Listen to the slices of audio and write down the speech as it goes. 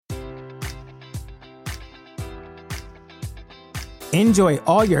Enjoy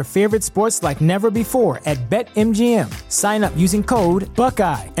all your favorite sports like never before at BetMGM. Sign up using code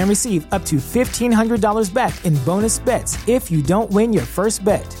Buckeye and receive up to $1,500 back in bonus bets if you don't win your first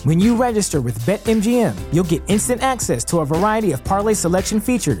bet. When you register with BetMGM, you'll get instant access to a variety of parlay selection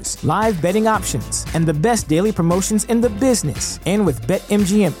features, live betting options, and the best daily promotions in the business. And with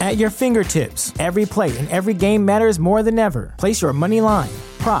BetMGM at your fingertips, every play and every game matters more than ever. Place your money line,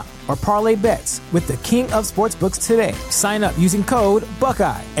 prop, or parlay bets with the king of sportsbooks today. Sign up using code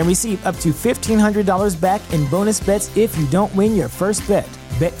Buckeye and receive up to $1,500 back in bonus bets if you don't win your first bet.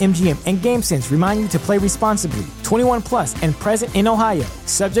 BetMGM and GameSense remind you to play responsibly. 21 plus and present in Ohio,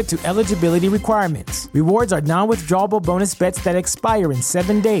 subject to eligibility requirements. Rewards are non-withdrawable bonus bets that expire in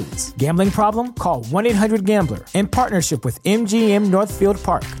 7 days. Gambling problem? Call 1-800-GAMBLER. In partnership with MGM Northfield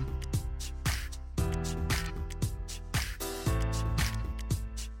Park.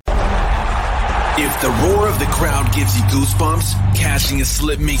 If the roar of the crowd gives you goosebumps, cashing a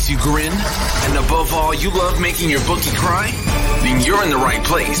slip makes you grin, and above all, you love making your bookie cry, then you're in the right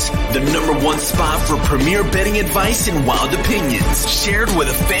place. The #1 spot for premier betting advice and wild opinions, shared with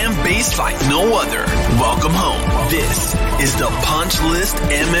a fan base like no other. Welcome home. This is the Punch List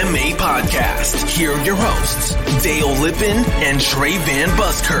MMA Podcast. Here are your hosts, Dale Lippin and Trey Van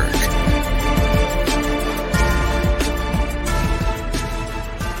Buskirk.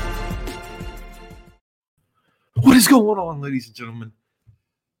 What is going on, ladies and gentlemen?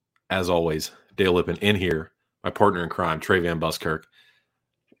 As always, Dale Lippin in here, my partner in crime, Trey Van Buskirk.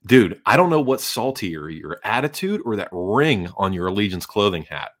 Dude, I don't know what's saltier, your attitude or that ring on your Allegiance clothing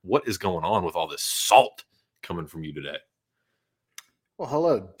hat. What is going on with all this salt coming from you today? Well,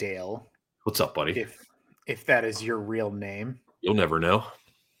 hello, Dale. What's up, buddy? If that is your real name. You'll never know.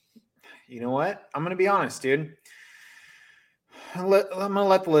 You know what? I'm going to be honest, dude. I'm going to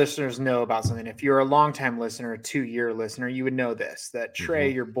let the listeners know about something. If you're a longtime listener, a 2-year listener, you would know this, that Trey,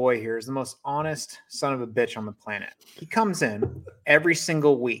 your boy here, is the most honest son of a bitch on the planet. He comes in every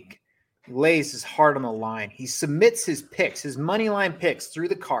single week. He lays his heart on the line. He submits his picks, his money line picks through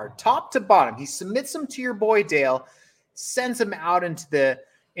the card, top to bottom. He submits them to your boy, Dale, sends them out into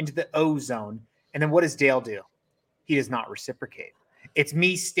the O-zone. And then what does Dale do? He does not reciprocate. It's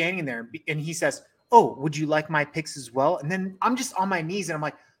me standing there, and he says, "Oh, would you like my picks as well?" And then I'm just on my knees and I'm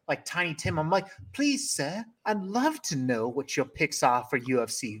like Tiny Tim. I'm like, "Please, sir, I'd love to know what your picks are for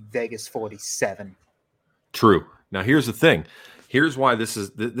UFC Vegas 47. True. Now, here's the thing. Here's why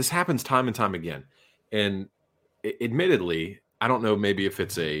this happens time and time again. And admittedly, I don't know, maybe if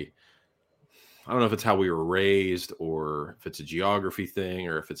it's I don't know if it's how we were raised or if it's a geography thing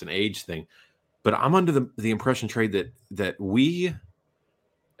or if it's an age thing, but I'm under the impression, Trey, that we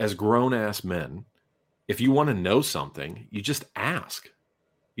as grown-ass men, if you want to know something, you just ask.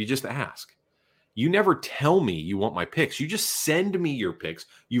 You just ask. You never tell me you want my picks. You just send me your picks.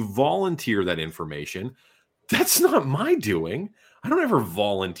 You volunteer that information. That's not my doing. I don't ever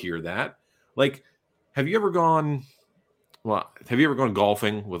volunteer that. Like, have you ever gone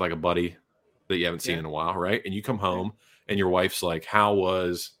golfing with like a buddy that you haven't seen in a while, right? And you come home and your wife's like, how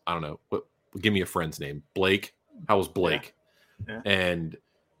was, I don't know, give me a friend's name. Blake. How was Blake? Yeah. And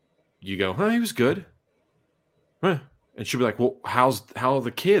you go, he was good. And she'll be like, well, how are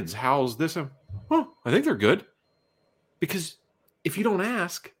the kids? How's this? I think they're good. Because if you don't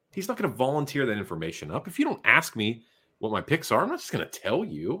ask, he's not going to volunteer that information up. If you don't ask me what my picks are, I'm not just going to tell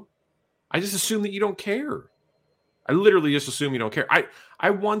you. I just assume that you don't care. I literally just assume you don't care. I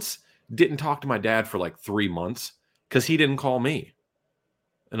once didn't talk to my dad for like 3 months because he didn't call me.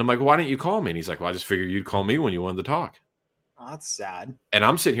 And I'm like, why didn't you call me? And he's like, well, I just figured you'd call me when you wanted to talk. Oh, that's sad. And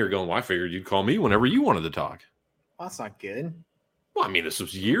I'm sitting here going, well, I figured you'd call me whenever you wanted to talk. Well, that's not good. Well, I mean, this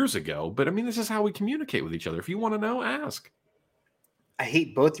was years ago, but I mean, this is how we communicate with each other. If you want to know, ask. I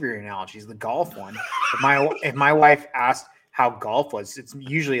hate both of your analogies. The golf one. If my wife asked how golf was, it's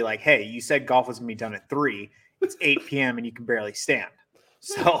usually like, hey, you said golf was going to be done at 3. It's 8 p.m. and you can barely stand.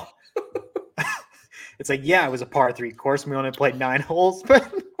 So it's like, yeah, it was a par 3 course. And we only played 9 holes.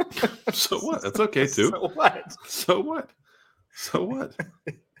 But so what? That's okay too. So what? So what?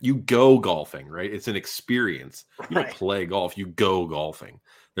 You go golfing, right? It's an experience. You don't play golf. You go golfing.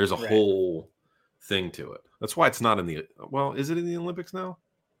 There's a whole thing to it. That's why it's not in the. Well, is it in the Olympics now?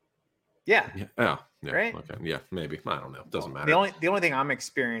 Yeah. Yeah. Right. Okay. Yeah. Maybe. I don't know. It doesn't matter. The only thing I'm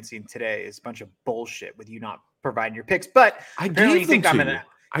experiencing today is a bunch of bullshit with you not providing your picks. But apparently you think I'm an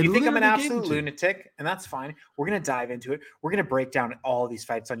absolute lunatic, and that's fine. We're gonna dive into it. We're gonna break down all these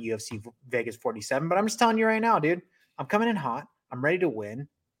fights on UFC Vegas 47. But I'm just telling you right now, dude. I'm coming in hot. I'm ready to win.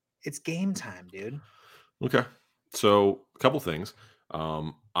 It's game time, dude. Okay. So a couple things.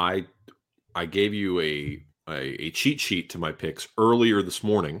 I gave you a cheat sheet to my picks earlier this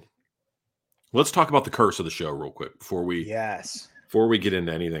morning. Let's talk about the curse of the show real quick before we get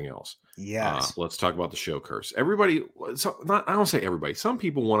into anything else. Yes. Let's talk about the show curse. Everybody, I don't say everybody. Some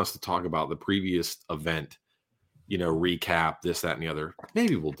people want us to talk about the previous event, recap, this, that, and the other.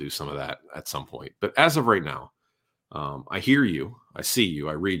 Maybe we'll do some of that at some point. But as of right now, I hear you, I see you,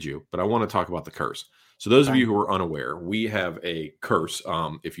 I read you, but I want to talk about the curse. So those of you who are unaware, we have a curse.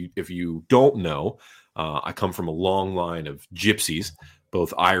 If you don't know, I come from a long line of gypsies,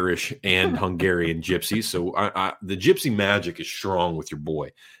 both Irish and Hungarian gypsies. So the gypsy magic is strong with your boy.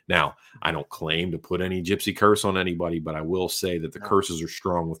 Now, I don't claim to put any gypsy curse on anybody, but I will say that the curses are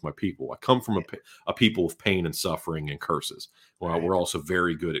strong with my people. I come from a people of pain and suffering and curses. Well, we're also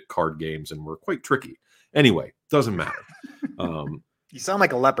very good at card games, and we're quite tricky. Anyway, doesn't matter. You sound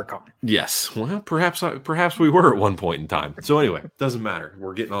like a leprechaun. Yes. Well, perhaps we were at one point in time. So anyway, doesn't matter.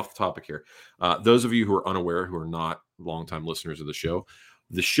 We're getting off the topic here. Those of you who are unaware, who are not longtime listeners of the show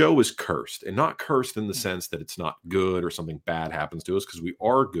is cursed, and not cursed in the sense that it's not good or something bad happens to us, because we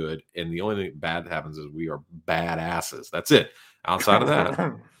are good, and the only thing bad that happens is we are badasses. That's it. Outside of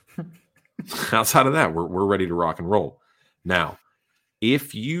that, we're ready to rock and roll. Now,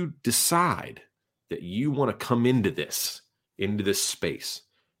 if you decide that you want to come into this space,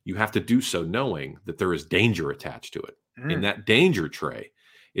 you have to do so knowing that there is danger attached to it. And that danger, Trey,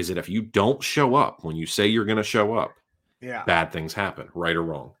 is that if you don't show up when you say you're going to show up, bad things happen, right or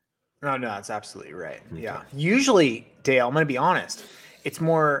wrong. No, that's absolutely right. Okay. Yeah. Usually, Dale, I'm going to be honest, it's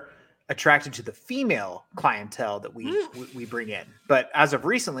more attracted to the female clientele that we bring in. But as of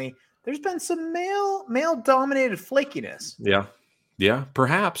recently, there's been some male-dominated flakiness. Yeah. Yeah,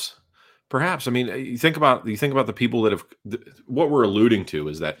 perhaps. I mean, you think about the people that have. What we're alluding to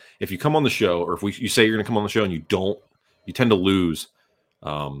is that if you come on the show, or if you say you're going to come on the show and you don't, you tend to lose.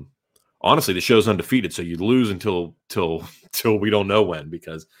 Honestly, the show's undefeated, so you lose until we don't know when,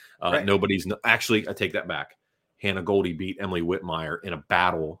 because nobody's. Actually, I take that back. Hannah Goldie beat Emily Whitmire in a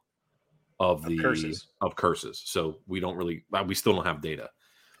battle of curses. So we don't really. We still don't have data.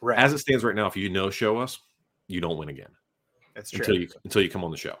 Right. As it stands right now, if you show us, you don't win again. That's true. Until you come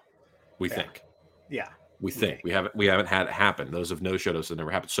on the show. We think. Yeah. We think. We haven't had it happen. Those have no showed us, it never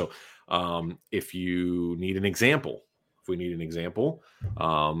happened. So if you need an example,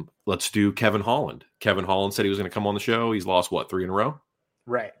 let's do Kevin Holland. Kevin Holland said he was going to come on the show. He's lost 3 in a row?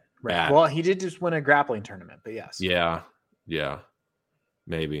 Right. Well, he did just win a grappling tournament, but yes. Yeah.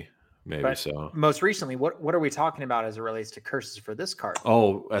 Maybe but so. Most recently, what are we talking about as it relates to curses for this card?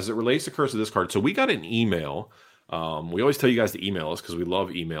 Oh, as it relates to curse of this card. So we got an email. We always tell you guys to email us because we love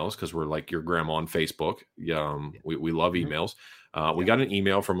emails, because we're like your grandma on Facebook. We love emails. We got an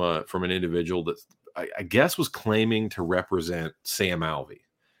email from an individual that I guess was claiming to represent Sam Alvey.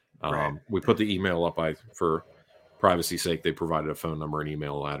 We put the email up. For privacy's sake, they provided a phone number and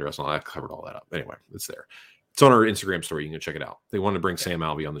email address, and I covered all that up. Anyway, it's there. It's on our Instagram story. You can go check it out. They wanted to bring Sam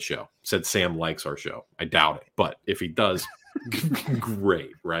Alvey on the show. Said Sam likes our show. I doubt it, but if he does,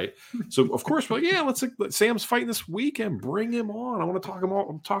 great, right? So of course, we're like, let's Sam's fighting this weekend. Bring him on. I want to talk him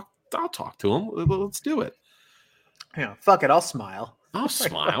all. I'll talk to him. Let's do it. Yeah, fuck it. I'll smile.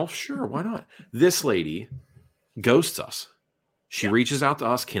 Sure, why not? This lady ghosts us. She reaches out to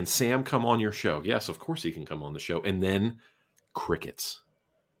us. Can Sam come on your show? Yes, of course he can come on the show. And then crickets.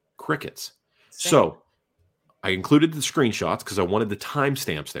 Same. So I included the screenshots because I wanted the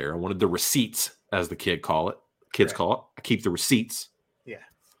timestamps there. I wanted the receipts, as the kids call it. I keep the receipts. Yeah.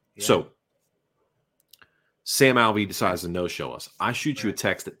 So Sam Alvey decides to no-show us. I shoot you a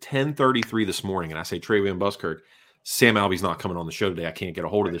text at 10:33 this morning, and I say, Trey Van Buskirk, Sam Alvey's not coming on the show today. I can't get a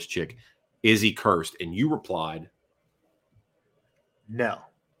hold of this chick. Is he cursed? And you replied, no.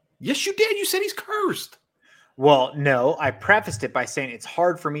 Yes, you did. You said he's cursed. Well, no. I prefaced it by saying it's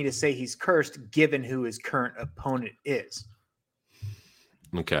hard for me to say he's cursed given who his current opponent is.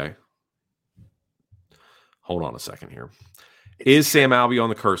 Okay. Hold on a second here. Is Sam Alvey on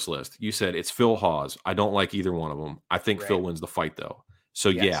the curse list? You said it's Phil Hawes. I don't like either one of them. I think Phil wins the fight, though. So,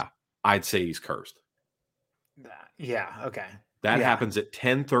 yeah, I'd say he's cursed. Yeah, okay. That happens at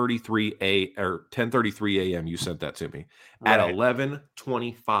 10:33 a.m. You sent that to me. At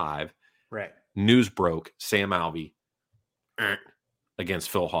 11:25, news broke, Sam Alvey against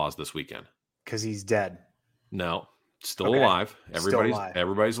Phil Hawes this weekend. Because he's dead. No. Still alive.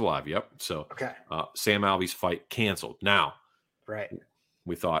 Everybody's alive. Yep. So Sam Alvey's fight canceled. Now,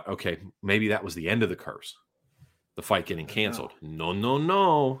 we thought, okay, maybe that was the end of the curse. The fight getting canceled. No.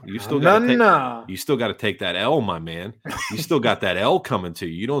 You still got to take that L, my man. You still got that L coming to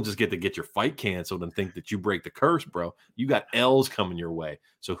you. You don't just get to get your fight canceled and think that you break the curse, bro. You got L's coming your way.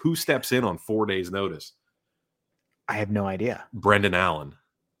 So who steps in on 4 days' notice? I have no idea. Brendan Allen.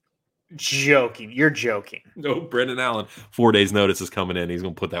 Joking. You're joking. No, Brendan Allen. 4 days notice is coming in. He's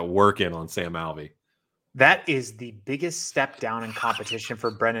going to put that work in on Sam Alvey. That is the biggest step down in competition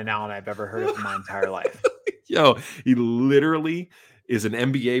for Brendan Allen I've ever heard of in my entire life. Yo, he literally is an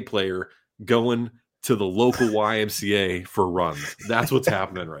NBA player going to the local YMCA for runs. That's what's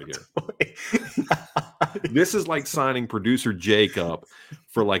happening right here. This is like signing producer Jake up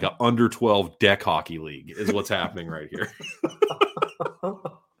for like a under 12 deck hockey league is what's happening right here.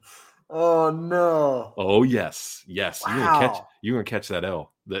 Oh no. Oh yes. Yes. Wow. You're gonna catch that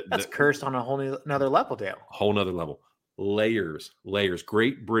L. That's cursed on a whole another level, Dale. Whole nother level. Layers.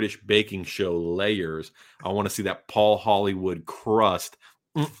 Great British Baking Show layers. I want to see that Paul Hollywood crust.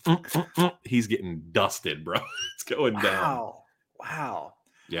 He's getting dusted, bro. It's going down. Wow.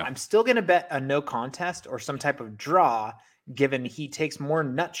 Yeah. I'm still gonna bet a no contest or some type of draw, given he takes more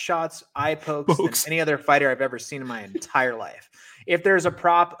nut shots, eye pokes than any other fighter I've ever seen in my entire life. If there's a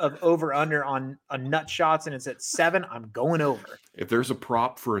prop of over under on a nut shots and it's at 7, I'm going over. If there's a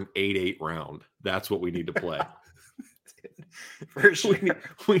prop for an 8-8 round, that's what we need to play. For sure.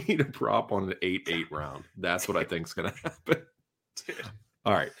 We need a prop on an 8-8 round. That's what I think is going to happen. Dude.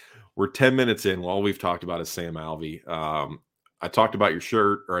 All right. We're 10 minutes in. All we've talked about is Sam Alvey. I talked about your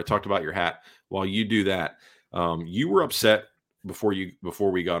shirt, or I talked about your hat. While you do that, you were upset before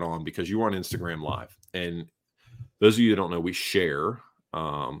we got on because you were on Instagram Live. And those of you that don't know, we share.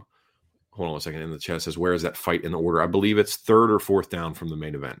 Hold on 1 second. In the chat says, where is that fight in the order? I believe it's 3rd or 4th down from the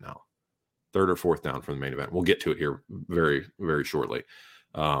main event now. 3rd or 4th down from the main event. We'll get to it here very, very shortly.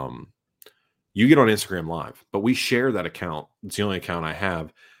 You get on Instagram Live, but we share that account. It's the only account I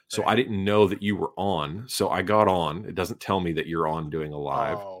have. So I didn't know that you were on. So I got on. It doesn't tell me that you're on doing a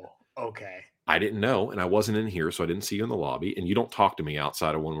live. Oh, okay. I didn't know, and I wasn't in here, so I didn't see you in the lobby, and you don't talk to me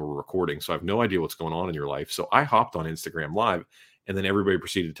outside of when we're recording, so I have no idea what's going on in your life. So I hopped on Instagram Live, and then everybody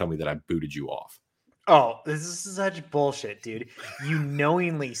proceeded to tell me that I booted you off. Oh, this is such bullshit, dude. You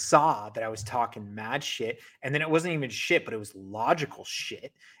knowingly saw that I was talking mad shit, and then it wasn't even shit, but it was logical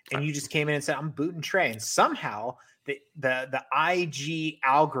shit, and you just came in and said, I'm booting Trey, and somehow the IG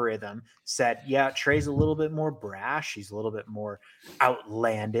algorithm said, yeah, Trey's a little bit more brash. He's a little bit more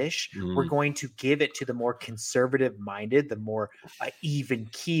outlandish. We're going to give it to the more conservative minded, the more even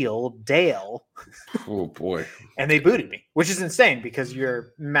keel Dale. Oh boy. And they booted me, which is insane because you're a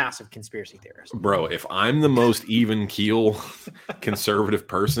massive conspiracy theorist. Bro, if I'm the most even keel conservative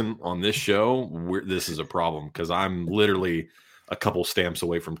person on this show, this is a problem because I'm literally a couple stamps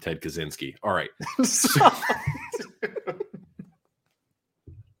away from Ted Kaczynski. All right.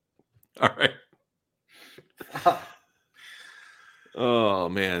 All right. Oh,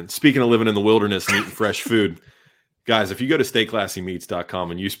 man. Speaking of living in the wilderness and eating fresh food, guys, if you go to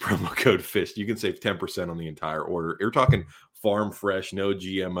stayclassymeats.com and use promo code FIST, you can save 10% on the entire order. You're talking farm fresh, no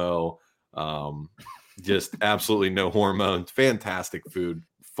GMO, just absolutely no hormones, fantastic food,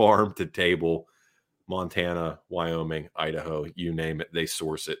 farm to table. Montana, Wyoming, Idaho, you name it. They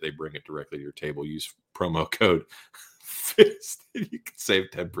source it. They bring it directly to your table. Use promo code FIST. You can save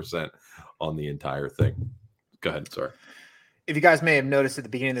 10% on the entire thing. Go ahead. Sorry. If you guys may have noticed at the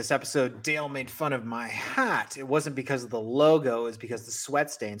beginning of this episode, Dale made fun of my hat. It wasn't because of the logo. It was because of the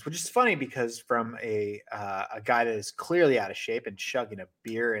sweat stains, which is funny because from a guy that is clearly out of shape and chugging a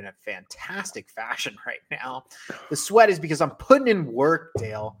beer in a fantastic fashion right now, the sweat is because I'm putting in work,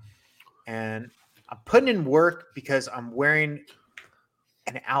 Dale. And I'm putting in work because I'm wearing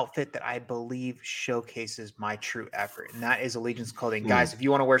an outfit that I believe showcases my true effort, and that is Allegiance Clothing. Guys, if you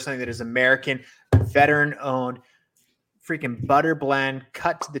want to wear something that is American, veteran-owned, freaking butter blend,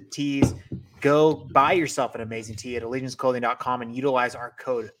 cut to the tees, go buy yourself an amazing tee at allegianceclothing.com and utilize our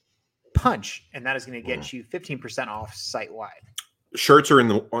code PUNCH, and that is going to get you 15% off site-wide. Shirts are in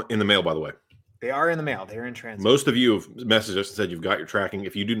the mail, by the way. They are in the mail. They're in transit. Most of you have messaged us and said you've got your tracking.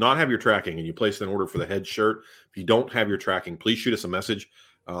 If you do not have your tracking and you placed an order for the head shirt, if you don't have your tracking, please shoot us a message,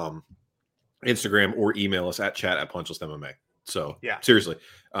 Instagram or email us at chat@punchlessmma. So yeah, seriously,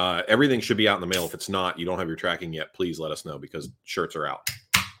 everything should be out in the mail. If it's not, you don't have your tracking yet, please let us know because shirts are out.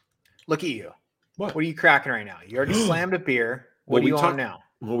 Look at you. What are you cracking right now? You already slammed a beer. What are you on now?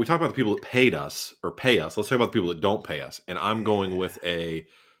 Well, we talk about the people that paid us or pay us. Let's talk about the people that don't pay us. And I'm going with a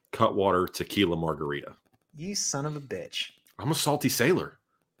Cutwater tequila margarita. You son of a bitch. I'm a salty sailor.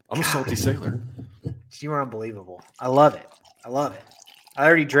 A salty sailor. You are unbelievable. I love it. I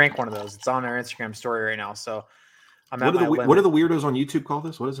already drank one of those. It's on our Instagram story right now. So I'm at my limit. What do the weirdos on YouTube call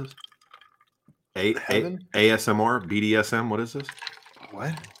this? What is this? ASMR? BDSM? What is this? What?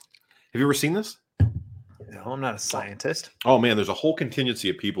 Have you ever seen this? No, I'm not a scientist. Oh, man. There's a whole contingency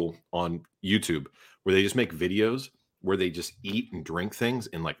of people on YouTube where they just make videos where they just eat and drink things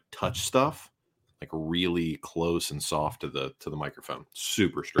and like touch stuff like really close and soft to the microphone.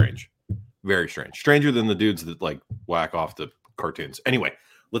 Super strange. Very strange. Stranger than the dudes that like whack off the cartoons. Anyway,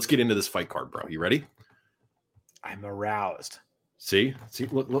 let's get into this fight card, bro. You ready? I'm aroused. See,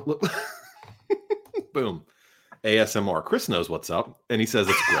 look. Boom. ASMR. Chris knows what's up, and he says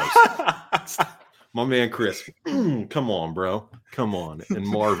it's gross. My man Chris, come on, bro. Come on. And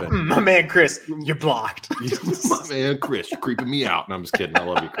Marvin. My man Chris, you're blocked. My man Chris, you're creeping me out. And I'm just kidding. I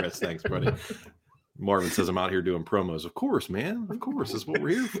love you, Chris. Thanks, buddy. Marvin says I'm out here doing promos. Of course, man. Of course. That's what we're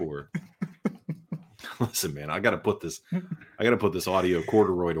here for. Listen, man, I gotta put this audio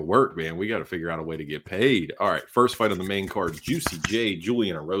corduroy to work, man. We got to figure out a way to get paid. All right, first fight on the main card, Juicy J,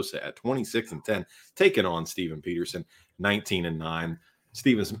 Julian Erosa at 26-10, taking on Steven Peterson, 19-9.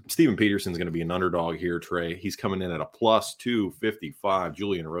 Steven Peterson's going to be an underdog here, Trey. He's coming in at a plus 255.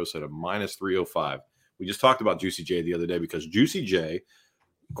 Julian Erosa at a minus 305. We just talked about Juicy J the other day because Juicy J,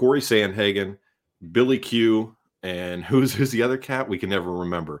 Corey Sandhagen, Billy Q, and who's the other cat? We can never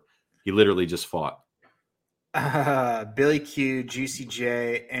remember. He literally just fought. Billy Q, Juicy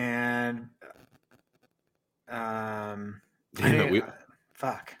J, and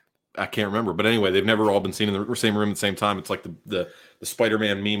fuck. I can't remember, but anyway, they've never all been seen in the same room at the same time. It's like the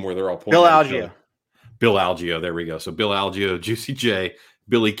Spider-Man meme where they're all pointing. Bill Algeo. There we go. So Bill Algeo, Juicy J,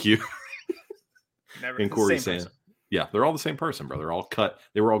 Billy Q, and Corey Sand. Yeah, they're all the same person, bro. They're all cut.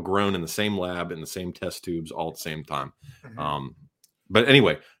 They were all grown in the same lab in the same test tubes all at the same time. Mm-hmm. But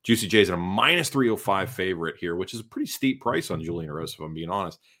anyway, Juicy J's at a minus 305 favorite here, which is a pretty steep price on Julian Erosa, if I'm being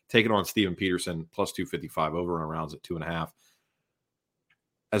honest. Taking on Steven Peterson, plus 255, over and rounds at 2.5.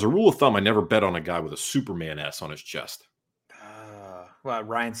 As a rule of thumb, I never bet on a guy with a Superman S on his chest.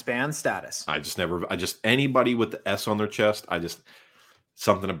 Ryan Spann status. Anybody with the S on their chest,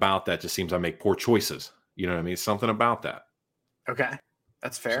 something about that just seems I make poor choices. You know what I mean? Something about that. Okay.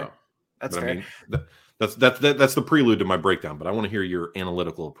 That's fair. That's fair. I mean, that's the prelude to my breakdown, but I want to hear your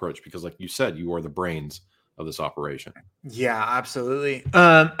analytical approach because like you said, you are the brains of this operation. Yeah, absolutely.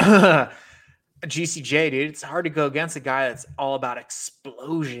 GCJ, dude, it's hard to go against a guy that's all about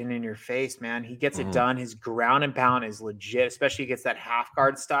explosion in your face, man. He gets it done. His ground and pound is legit, especially against that half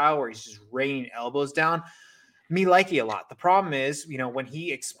guard style where he's just raining elbows down. Me like you a lot. The problem is, when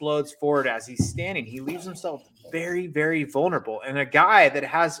he explodes forward as he's standing, he leaves himself very, very vulnerable. And a guy that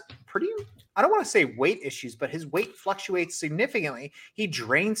has I don't want to say weight issues, but his weight fluctuates significantly. He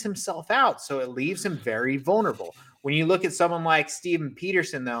drains himself out, so it leaves him very vulnerable. When you look at someone like Steven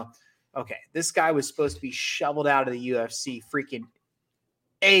Peterson, though, okay, this guy was supposed to be shoveled out of the UFC freaking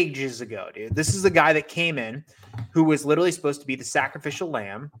ages ago, dude. This is the guy that came in who was literally supposed to be the sacrificial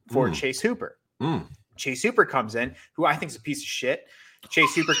lamb for Chase Hooper. Chase Hooper comes in, who I think is a piece of shit.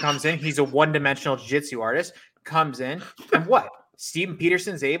 Chase Hooper comes in. He's a one-dimensional jiu-jitsu artist. Comes in, and what? Steven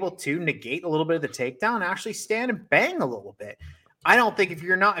Peterson's able to negate a little bit of the takedown and actually stand and bang a little bit. I don't think if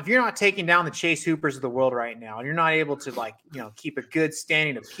you're not taking down the Chase Hoopers of the world right now, and you're not able to keep a good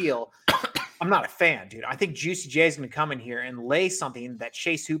standing appeal, I'm not a fan, dude. I think Juicy J is going to come in here and lay something that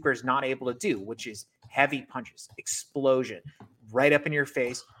Chase Hooper is not able to do, which is heavy punches, explosion, right up in your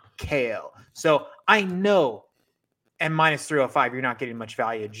face, KO. So I know at minus 305, you're not getting much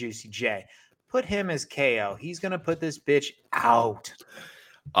value at Juicy J. Put him as KO. He's going to put this bitch out.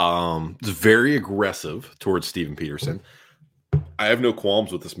 It's very aggressive towards Steven Peterson. I have no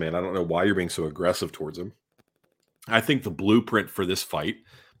qualms with this man. I don't know why you're being so aggressive towards him. I think the blueprint for this fight,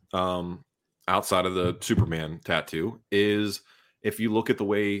 outside of the Superman tattoo, is if you look at the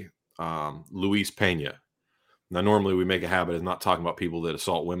way Luis Pena. Now, normally we make a habit of not talking about people that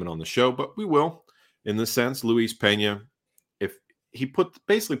assault women on the show, but we will. In this sense, Luis Pena, if he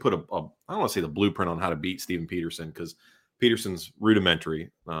basically put I don't want to say the blueprint on how to beat Steven Peterson, because Peterson's rudimentary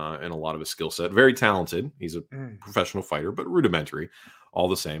in a lot of his skill set. Very talented. He's a professional fighter, but rudimentary all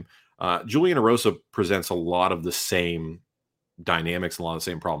the same. Julian Erosa presents a lot of the same dynamics and a lot of the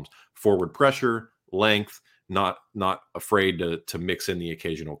same problems. Forward pressure, length, not afraid to mix in the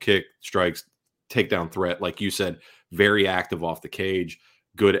occasional kick, strikes, takedown threat. Like you said, very active off the cage,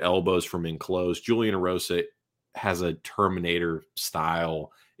 good elbows from in close. Julian Erosa has a Terminator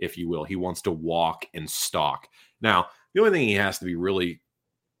style, if you will. He wants to walk and stalk. Now, the only thing he has to be really,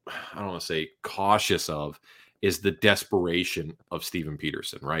 I don't want to say cautious of, is the desperation of Steven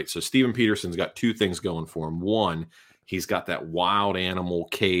Peterson, right? So Steven Peterson's got two things going for him. One, he's got that wild animal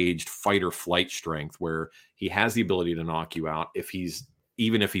caged fight or flight strength where he has the ability to knock you out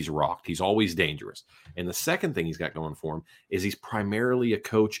even if he's rocked. He's always dangerous. And the second thing he's got going for him is he's primarily a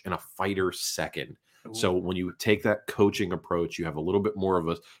coach and a fighter second. Ooh. So when you take that coaching approach, you have a little bit more of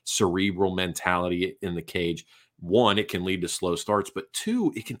a cerebral mentality in the cage. one, it can lead to slow starts, but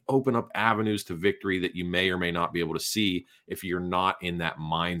two, it can open up avenues to victory that you may or may not be able to see if you're not in that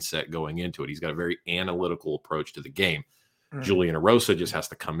mindset going into it. He's got a very analytical approach to the game. Julian Erosa just has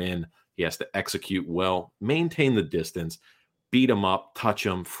to come in. He has to execute well, maintain the distance, beat him up, touch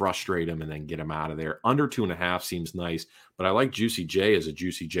him, frustrate him, and then get him out of there. Under 2.5 seems nice, but I like Juicy J as a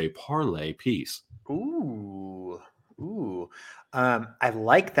Juicy J parlay piece. Ooh. I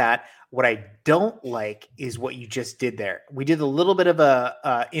like that. What I don't like is what you just did there. We did a little bit of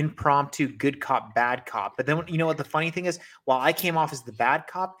a impromptu good cop, bad cop. But then, you know what the funny thing is? While I came off as the bad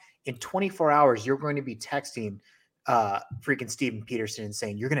cop, in 24 hours, you're going to be texting freaking Steven Peterson and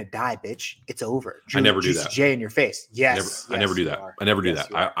saying, "You're going to die, bitch. It's over." I never do that. J in your face. Yes. I never do that. I never do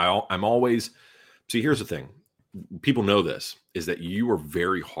that. I'm always, see, here's the thing. People know this, is that you are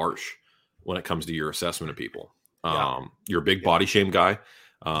very harsh when it comes to your assessment of people. You're a big body shame guy.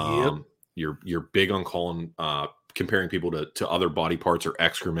 You're big on calling, comparing people to other body parts or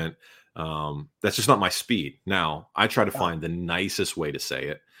excrement. That's just not my speed. Now, I try to find the nicest way to say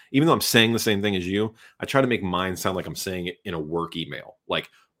it. Even though I'm saying the same thing as you, I try to make mine sound like I'm saying it in a work email. Like,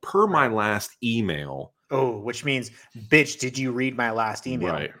 per my last email. Oh, which means, bitch, did you read my last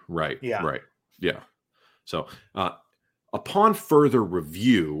email? Right. Yeah. So, upon further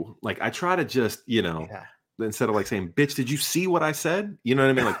review, like, I try to just, instead of like saying, bitch, did you see what I said? You know what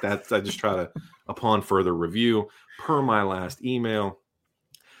I mean? Like, that's, I just try to, upon further review, per my last email,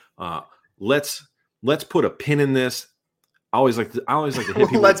 let's put a pin in this. I always like to hit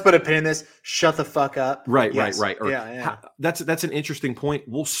people. Let's put a pin in this. Shut the fuck up. Right. Or, that's an interesting point.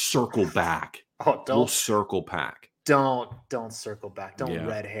 We'll circle back. We'll circle back. Don't circle back. Don't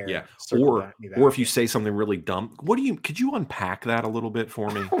red hair. Yeah. Or if you say something really dumb, could you unpack that a little bit for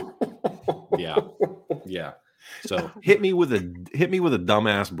me? Yeah. So hit me with a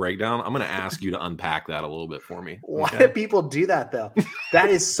dumbass breakdown. I'm going to ask you to unpack that a little bit for me. Why do people do that though? That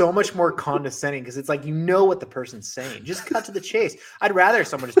is so much more condescending because it's like, you know what the person's saying. Just cut to the chase. I'd rather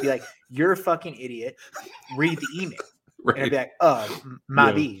someone just be like, "You're a fucking idiot. Read the email." Right. And I'd be like,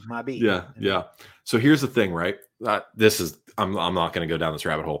 my B. Yeah. So here's the thing, right? I'm not going to go down this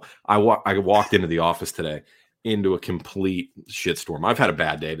rabbit hole. I walked into the office today into a complete shitstorm. I've had a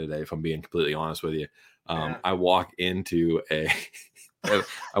bad day today, if I'm being completely honest with you. I walked into a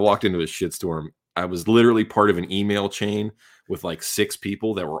shitstorm. I was literally part of an email chain with like 6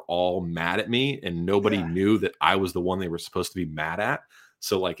 people that were all mad at me, and nobody knew that I was the one they were supposed to be mad at.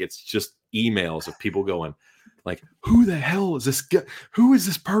 So like, it's just emails of people going like, "Who the hell is this guy? Who is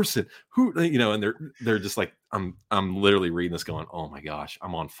this person? Who?" And they're just like, I'm literally reading this going, "Oh my gosh,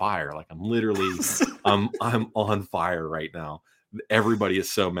 I'm on fire!" Like, I'm literally, I'm on fire right now. Everybody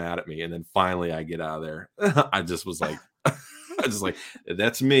is so mad at me. And then finally I get out of there. I just was like,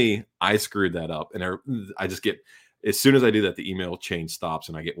 that's me. I screwed that up. And I just get, as soon as I do that, the email chain stops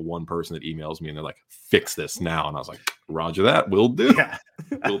and I get one person that emails me and they're like, "Fix this now." And I was like, "Roger that. Will do."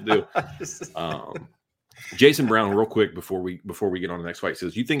 Will do. Jason Brown, real quick, before we get on the next fight,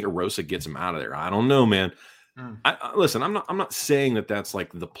 says, "You think Erosa gets him out of there?" I don't know, man. Listen, I'm not saying that that's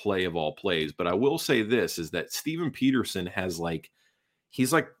like the play of all plays, but I will say this is that Steven Peterson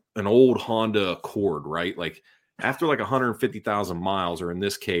he's like an old Honda Accord, right? Like, after like 150,000 miles, or in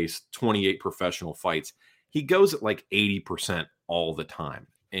this case, 28 professional fights, he goes at like 80% all the time.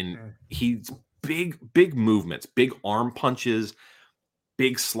 And he's big movements, big arm punches,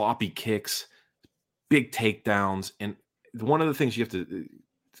 big sloppy kicks, big takedowns. And one of the things you have to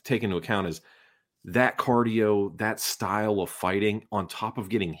take into account is that cardio, that style of fighting, on top of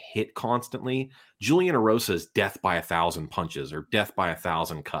getting hit constantly. Julian Erosa is death by 1,000 punches or death by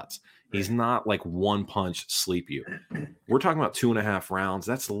 1,000 cuts. He's not like one punch sleep you. We're talking about 2.5 rounds.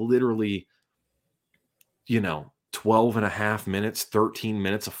 That's literally, 12.5 minutes, 13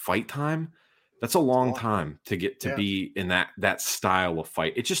 minutes of fight time. That's a long time to get to be in that style of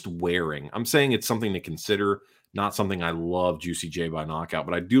fight. It's just wearing. I'm saying it's something to consider, not something I love Juicy J by knockout,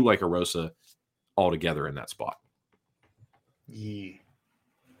 but I do like Erosa altogether in that spot. Yeah.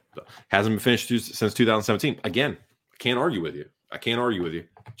 So, hasn't been finished since 2017. Again, I can't argue with you.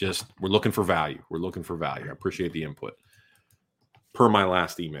 Just, we're looking for value. I appreciate the input. Per my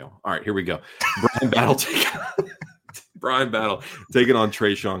last email. All right, here we go. Brian Battle taking on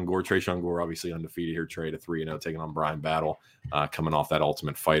Tresean Gore. Tresean Gore obviously undefeated here, trade at 3-0, taking on Brian Battle, coming off that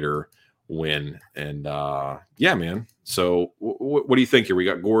Ultimate Fighter win. And man. So what do you think here? We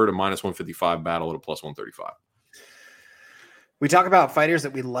got Gore at a -155, Battle at a +135. We talk about fighters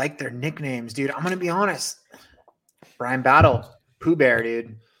that we like their nicknames, dude. I'm going to be honest. Brian Battle, Pooh Bear,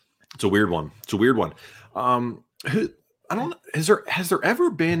 dude. It's a weird one. I don't know. Has there ever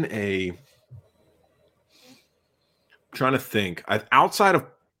been a trying to think. Outside of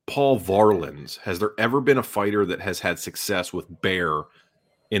Paul Varlins, has there ever been a fighter that has had success with Bear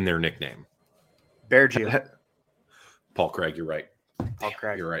in their nickname? Bear Jew. Paul Craig, you're right. Paul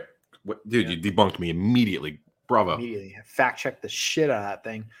Craig. You're right. Dude, you debunked me immediately. Bravo. Immediately. Fact check the shit out of that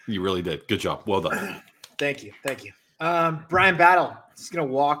thing. You really did. Good job. Well done. Thank you. Bryan Battle. He's going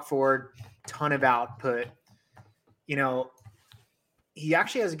to walk forward. Ton of output. He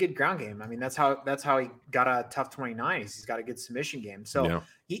actually has a good ground game. I mean, that's how he got a tough 29. He's got a good submission game. So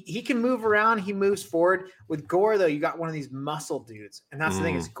he can move around. He moves forward. With Gore, though, you got one of these muscle dudes. And that's the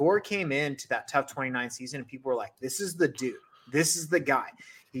thing is Gore came into that tough 29 season and people were like, this is the dude. This is the guy.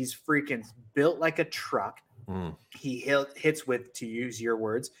 He's freaking built like a truck. He hits with, to use your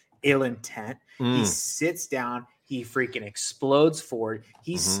words, ill intent. He sits down. He freaking explodes forward.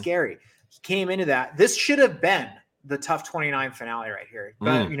 He's scary. He came into that. This should have been the tough 29 finale right here.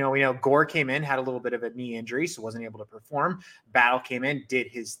 But, we know Gore came in, had a little bit of a knee injury, so wasn't able to perform. Battle came in, did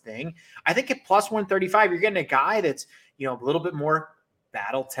his thing. I think at plus 135, you're getting a guy that's, a little bit more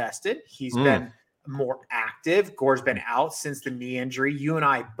battle tested. He's been more active. Gore's been out since the knee injury. You and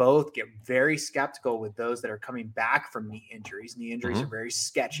I both get very skeptical with those that are coming back from knee injuries. Knee injuries are very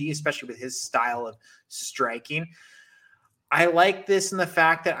sketchy, especially with his style of striking. I like this in the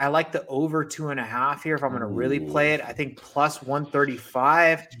fact that I like the over 2.5 here. If I'm going to really play it, I think plus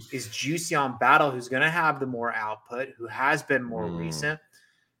 135 is juicy on Battle, who's going to have the more output, who has been more recent.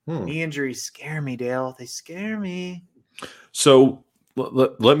 Knee injuries scare me, Dale. They scare me. So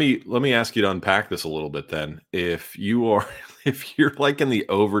let me ask you to unpack this a little bit then. If you're like in the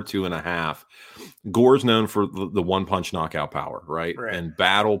over 2.5, Gore's known for the one punch knockout power, right? And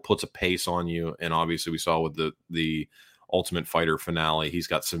Battle puts a pace on you. And obviously we saw with the Ultimate Fighter finale, he's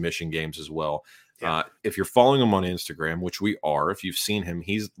got submission games as well. If you're following him on Instagram, which we are, if you've seen him,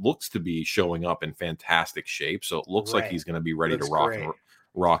 he looks to be showing up in fantastic shape. So it looks like he's going to be ready to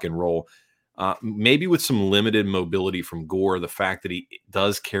rock and roll. Maybe with some limited mobility from Gore, the fact that he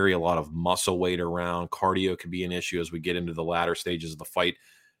does carry a lot of muscle weight around, cardio could be an issue as we get into the latter stages of the fight.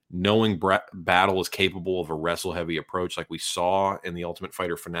 Knowing Battle is capable of a wrestle-heavy approach like we saw in the Ultimate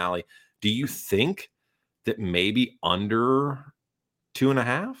Fighter finale, do you think that maybe under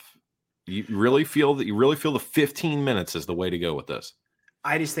 2.5? You really feel the 15 minutes is the way to go with this?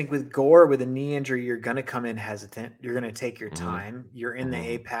 I just think with Gore, with a knee injury, you're going to come in hesitant. You're going to take your time. You're in the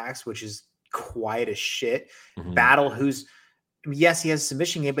apex, which is quiet as shit. Battle, yes, he has a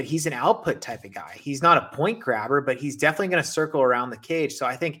submission game, but he's an output type of guy. He's not a point grabber, but he's definitely going to circle around the cage. So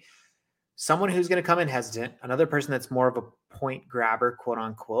I think someone who's going to come in hesitant, another person that's more of a point grabber, quote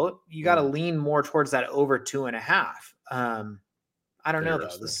unquote, you got to lean more towards that over 2.5. I don't know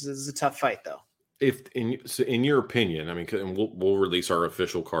though. This is a tough fight though. If in your opinion, I mean, and we'll release our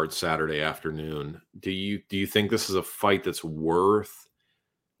official card Saturday afternoon. Do you think this is a fight that's worth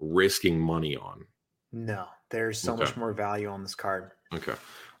risking money on? No, there's so much more value on this card. Okay,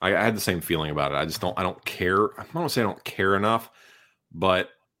 I had the same feeling about it. I don't care. I don't want to say I don't care enough, but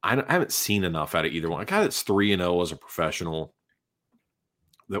I haven't seen enough out of either one. A guy that's 3-0 as a professional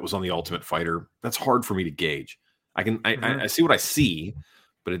that was on the Ultimate Fighter, that's hard for me to gauge. I see what I see,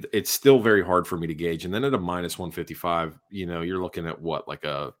 but it's still very hard for me to gauge. And then at a minus 155, you're looking at what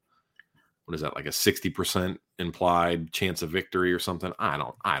a 60% implied chance of victory or something. I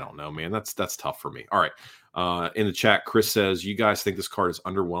don't know, man. That's tough for me. All right. In the chat, Chris says, you guys think this card is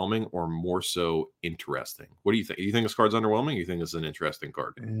underwhelming or more so interesting? What do you think? You think this card's underwhelming? Or you think it's an interesting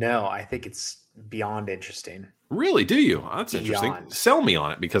card? No, I think it's beyond interesting. Really? Do you? That's interesting. Sell me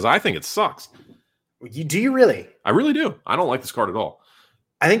on it because I think it sucks. Do you really? I really do. I don't like this card at all.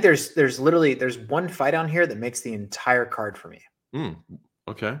 I think there's one fight on here that makes the entire card for me.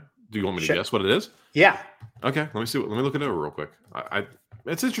 Okay. Do you want me to guess what it is? Yeah. Okay. Let me look it over real quick.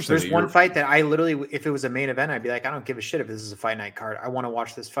 It's interesting. There's one fight that I literally, if it was a main event, I'd be like, I don't give a shit if this is a fight night card. I want to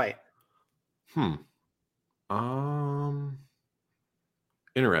watch this fight.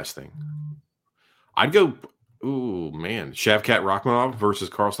 Interesting. I'd go. Ooh, man. Shavkat Rakhmonov versus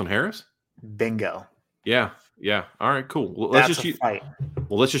Carlston Harris. Bingo. Yeah. All right, cool. Well, let's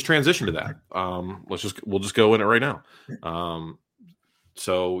just transition to that. We'll just go in it right now.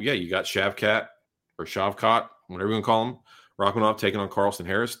 So yeah, you got Shavkat, whatever you want to call him, Rakhmonov taking on Carlston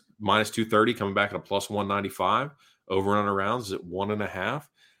Harris, minus 230, coming back at a plus 195. Over and under rounds is at 1.5.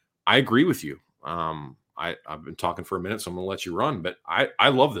 I agree with you. I've been talking for a minute, so I'm going to let you run. But I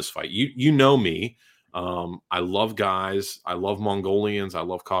love this fight. You know me. I love guys. I love Mongolians. I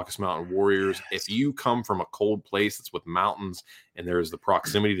love Caucasus Mountain Warriors. Yes. If you come from a cold place that's with mountains and there's the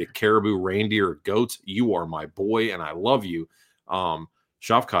proximity to caribou, reindeer, goats, you are my boy, and I love you.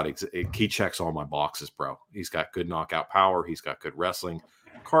 Shavkat, he checks all my boxes, bro. He's got good knockout power. He's got good wrestling.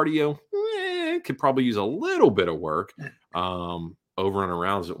 Cardio, could probably use a little bit of work. Over and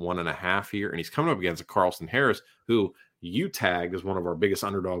around is at 1.5 here. And he's coming up against a Carlston Harris, who you tagged as one of our biggest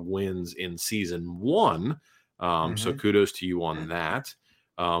underdog wins in season 1. So kudos to you on that.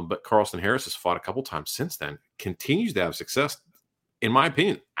 But Carlston Harris has fought a couple times since then, continues to have success. In my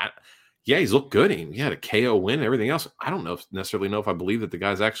opinion, he's looked good. He had a KO win and everything else. I don't necessarily know if I believe that the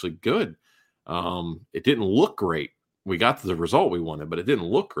guy's actually good. It didn't look great. We got the result we wanted, but it didn't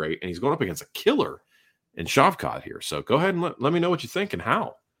look great. And he's going up against a killer in Shavkat here. So go ahead and let me know what you think and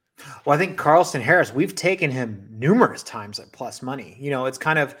how. Well, I think Carlston Harris, we've taken him numerous times at plus money. It's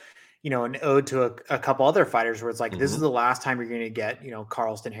kind of, an ode to a couple other fighters where it's like, this is the last time you're going to get,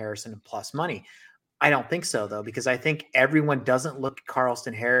 Carlston Harrison plus money. I don't think so, though, because I think everyone doesn't look at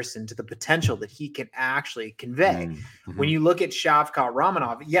Carlston Harrison to the potential that he can actually convey. When you look at Shavkat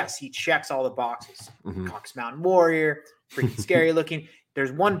Ramonov, yes, he checks all the boxes. Cox Mountain Warrior, freaking scary looking.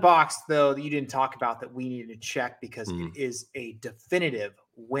 There's one box, though, that you didn't talk about that we needed to check because it is a definitive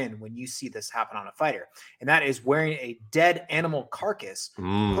win when you see this happen on a fighter. And that is wearing a dead animal carcass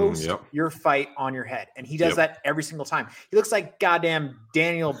post your fight on your head. And he does that every single time. He looks like goddamn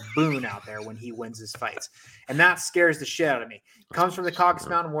Daniel Boone out there when he wins his fights. And that scares the shit out of me. Comes from the Cox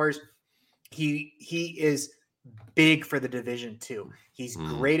Mountain Warriors. He is big for the division too. He's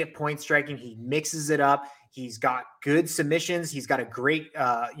great at point striking. He mixes it up. He's got good submissions. He's got a great,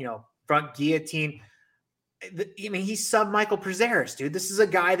 front guillotine. I mean, he's sub Michael Prazeres, dude. This is a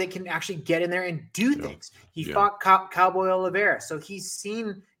guy that can actually get in there and do things. He fought Cowboy Oliveira, so he's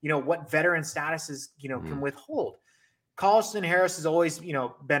seen, what veteran statuses, can withhold. Carlston Harris has always,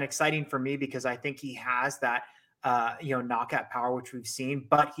 been exciting for me because I think he has that, knockout power, which we've seen,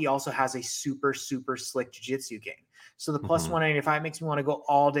 but he also has a super, super slick jiu-jitsu game. So the plus 195 makes me want to go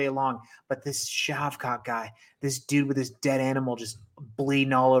all day long. But this Shavkat guy, this dude with his dead animal just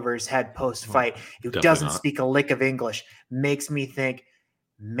bleeding all over his head post-fight, who doesn't speak a lick of English, makes me think,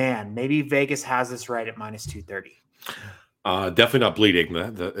 man, maybe Vegas has this right at minus 230. Definitely not bleeding.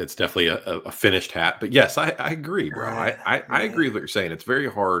 It's definitely a finished hat. But yes, I agree, bro. I agree with what you're saying. It's very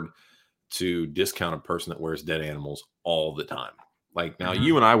hard to discount a person that wears dead animals all the time. Like now,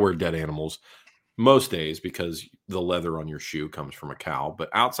 you and I wear dead animals most days because the leather on your shoe comes from a cow. But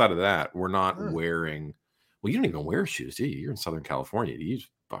outside of that, we're not wearing. Well, you don't even wear shoes, do you? You're in Southern California. Do you use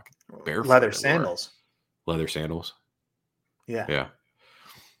fucking barefoot leather sandals? Leather sandals. Yeah.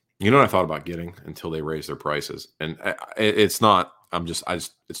 You know what I thought about getting until they raised their prices, and it's not.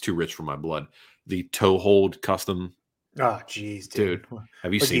 It's too rich for my blood. The toe hold custom. Oh, geez, dude.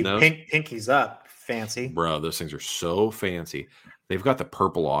 Have you seen those? Pinkies up, fancy, bro. Those things are so fancy. They've got the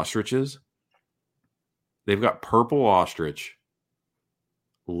purple ostriches. They've got purple ostrich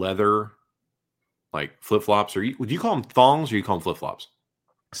leather, like flip flops. Or would you call them thongs or you call them flip flops?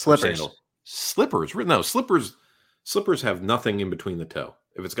 Slippers. Slippers. No, slippers. Slippers have nothing in between the toe.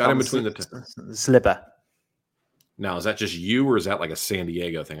 If it's got in between the toe, slipper. Now, is that just you or is that like a San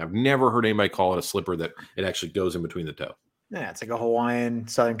Diego thing? I've never heard anybody call it a slipper that it actually goes in between the toe. Yeah, it's like a Hawaiian,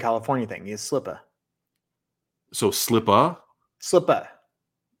 Southern California thing. You slipper. So slipper? Slipper.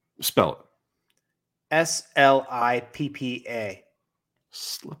 Spell it. Slippa.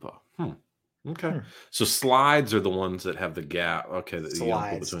 Slipper. Okay. So slides are the ones that have the gap. Okay.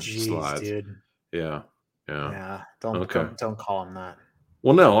 Slides. Jeez, slides. Dude. Yeah. Don't call them that.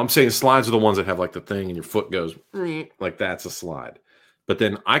 Well, no, I'm saying slides are the ones that have like the thing and your foot goes like that's a slide. But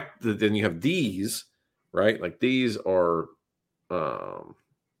then you have these, right? Like these are the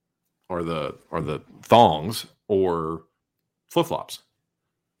thongs or flip-flops.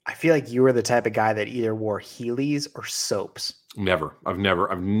 I feel like you were the type of guy that either wore Heelys or soaps. Never. I've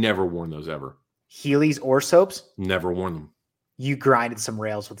never worn those ever. Heelys or soaps? Never worn them. You grinded some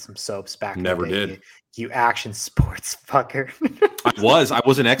rails with some soaps back in Never the day. did. You action sports fucker. I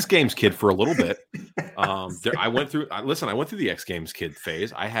was an X Games kid for a little bit. I went through the X Games kid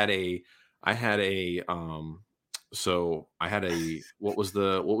phase. I had a what was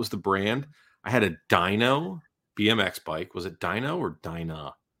the brand? I had a Dyno BMX bike. Was it Dyno or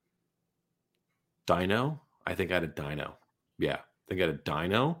Dyna? Dyno? I think I had a Dyno. Yeah, I think I had a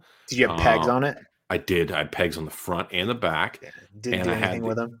Dyno. Did you have pegs on it? I did. I had pegs on the front and the back. Yeah. Didn't do anything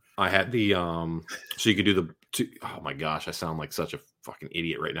with them. I had the so you could do oh my gosh, I sound like such a fucking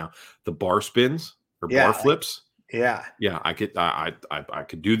idiot right now. The bar spins or bar flips. Yeah. I could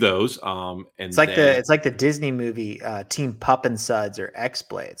do those. And it's like the Disney movie Team Pup and Suds or X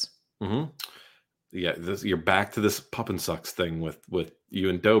Blades. Mm-hmm. Yeah, you're back to this pup and sucks thing with you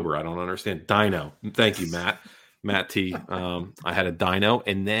and Dober. I don't understand. Dyno. Thank you, Matt. Matt T. I had a dyno,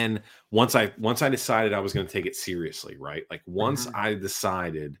 and then once I decided I was going to take it seriously, right? Like once I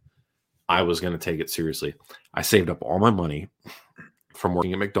decided I was going to take it seriously, I saved up all my money from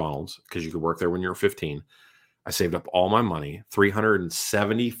working at McDonald's, because you could work there when you were 15. I saved up all my money,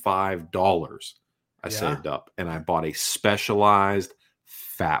 $375. I saved up, and I bought a Specialized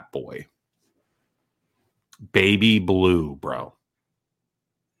Fat Boy, baby blue, bro.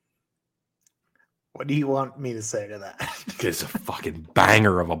 What do you want me to say to that? It's a fucking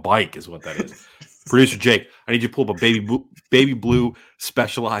banger of a bike, is what that is. Producer Jake, I need you to pull up a baby blue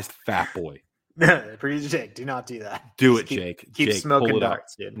Specialized Fat Boy. Producer Jake, do not do that. Do it, Jake. Keep Jake, smoking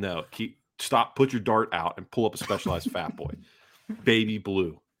darts, dude. No, stop. Put your dart out and pull up a Specialized Fat Boy, baby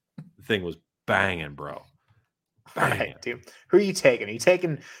blue. The thing was banging, bro. Banging. All right, dude. Who are you taking? Are you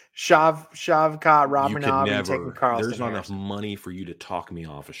taking Shavkat Ramanov? You are you taking Carlston? There's not enough money for you to talk me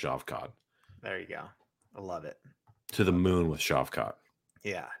off of Shavkat. There you go. I love it. To the moon with Shavkat.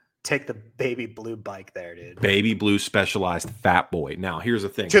 Yeah. Take the baby blue bike there, dude. Baby blue Specialized Fat Boy. Now, here's the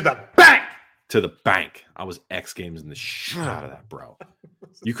thing. To the bank! To the bank. I was X Games in the shit out of that, bro.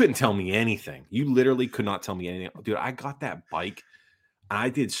 You couldn't tell me anything. You literally could not tell me anything. Dude, I got that bike. I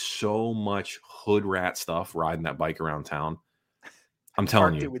did so much hood rat stuff riding that bike around town. I'm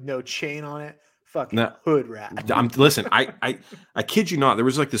telling you. With no chain on it. Fucking hood rat. Listen, I kid you not. There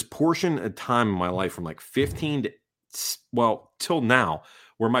was like this portion of time in my life from like 15 to, well, till now,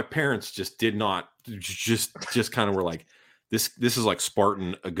 where my parents just did not, just kind of were like, this is like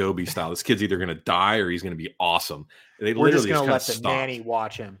Spartan Agobi style. This kid's either going to die or he's going to be awesome. We're just going to let the nanny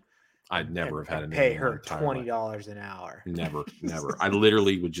watch him. I'd never have had a nanny. Pay her $20 an hour. Never. I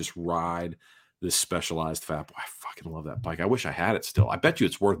literally would just ride this Specialized Fat Boy. I fucking love that bike. I wish I had it still. I bet you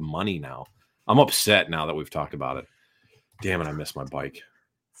it's worth money now. I'm upset now that we've talked about it. Damn it, I missed my bike.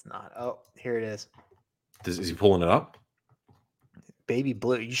 It's not. Oh, here it is. Is he pulling it up? Baby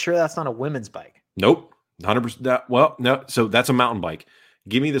blue. You sure that's not a women's bike? Nope. 100%. Well, no. So that's a mountain bike.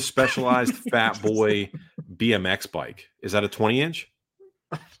 Give me the Specialized Fat Boy BMX bike. Is that a 20-inch?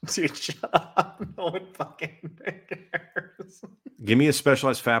 Dude, shut up. No one fucking cares. Give me a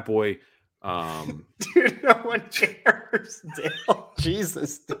Specialized Fat Boy. Dude, no one cares. Dale.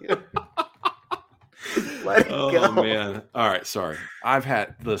 Jesus, dude. Let it go. Oh man. All right, sorry.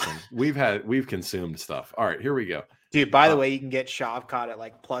 We've consumed stuff. All right, here we go. Dude, by the way, you can get Shavkat at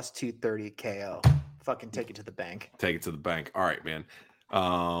like plus 230 KO. Fucking take it to the bank. Take it to the bank. All right, man.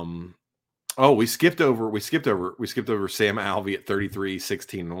 We skipped over Sam Alvey at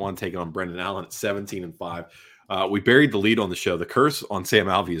 33-16-1, taking on Brendan Allen at 17-5. We buried the lead on the show. The curse on Sam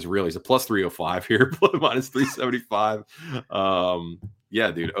Alvey is real. He's a plus 305 here, minus 375. Yeah,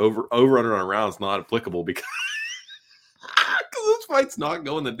 dude, over under on a round is not applicable because this fight's not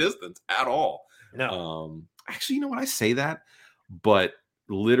going the distance at all. No. Actually, you know what? I say that, but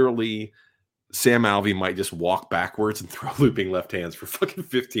literally Sam Alvey might just walk backwards and throw looping left hands for fucking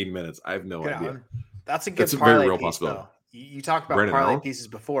 15 minutes. I have no idea. That's a good very real piece, possibility. Though. You talked about Brendan parlay Allen? pieces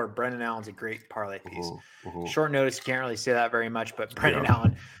before. Brendan Allen's a great parlay piece. Short notice, you can't really say that very much, but Brendan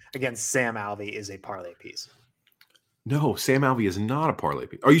Allen against Sam Alvey is a parlay piece. No, Sam Alvey is not a parlay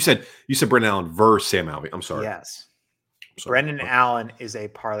piece. Oh, you said Brendan Allen versus Sam Alvey. I'm sorry. Yes. Brendan Allen is a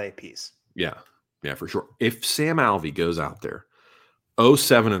parlay piece. Yeah, for sure. If Sam Alvey goes out there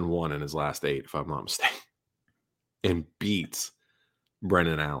 0-7-1 in his last 8, if I'm not mistaken, and beats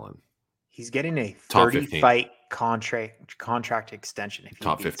Brendan Allen, he's getting a 30-fight contract extension. If he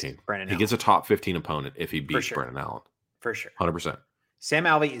top beats 15. Brendan He Allen. gets a top 15 opponent if he beats sure. Brendan Allen. For sure. 100%. Sam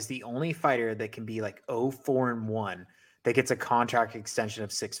Alvey is the only fighter that can be like 0-4-1 that gets a contract extension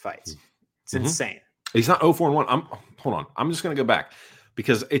of 6 fights. It's insane. He's not 0-4-1. Hold on. I'm just going to go back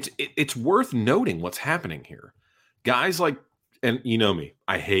because it's worth noting what's happening here. Guys like, and you know me,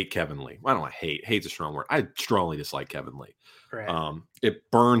 I hate Kevin Lee. I don't like hate. Hate's a strong word. I strongly dislike Kevin Lee. Right.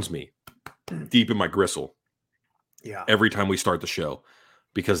 It burns me deep in my gristle. Yeah. Every time we start the show,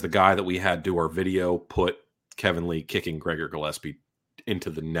 because the guy that we had do our video put Kevin Lee kicking Gregor Gillespie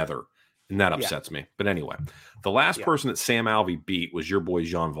into the nether, and that upsets me. But anyway, the last person that Sam Alvey beat was your boy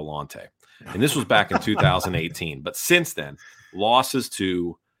Jean Vellante, and this was back in 2018. But since then, losses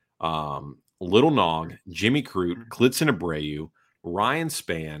to Little Nog, Jimmy Crute, Klidson Abreu, Ryan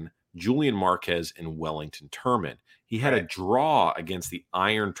Spann, Julian Marquez, and Wellington Turman. He had a draw against the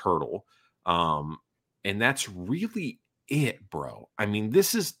Iron Turtle, and that's really it, bro. I mean,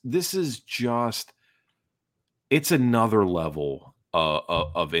 this is just, it's another level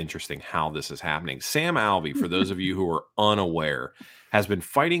of interesting how this is happening. Sam Alvey, for those of you who are unaware, has been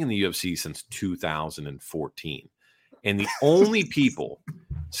fighting in the UFC since 2014. And the only people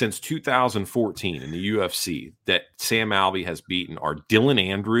since 2014 in the UFC that Sam Alvey has beaten are Dylan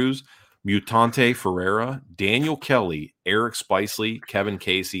Andrews, Mutante Ferreira, Daniel Kelly, Eric Spicely, Kevin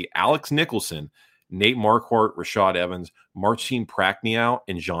Casey, Alex Nicholson, Nate Marquardt, Rashad Evans, Marcin Prachniow,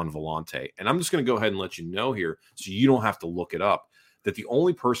 and Jean Vellante. And I'm just going to go ahead and let you know here so you don't have to look it up that the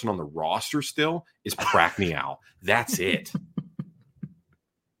only person on the roster still is Prachniow. That's it.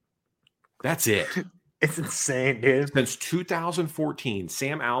 That's it. It's insane, dude. Since 2014,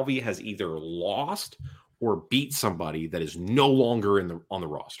 Sam Alvey has either lost or beat somebody that is no longer on the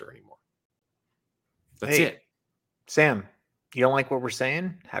roster anymore. That's it. Sam, you don't like what we're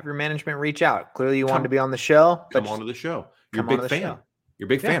saying? Have your management reach out. Clearly you wanted to be on the show. Come on to the show. You're a big fan. You're a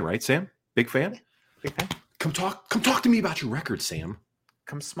big fan, right, Sam? Big fan? Big fan. Come talk to me about your record, Sam.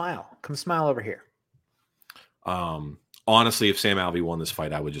 Come smile over here. Honestly, if Sam Alvey won this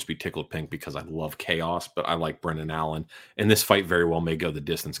fight, I would just be tickled pink because I love chaos, but I like Brendan Allen. And this fight very well may go the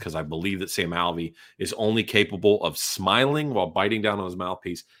distance because I believe that Sam Alvey is only capable of smiling while biting down on his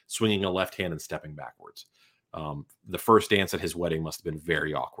mouthpiece, swinging a left hand and stepping backwards. The first dance at his wedding must have been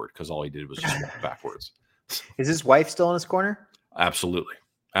very awkward because all he did was just walk backwards. Is his wife still in his corner? Absolutely.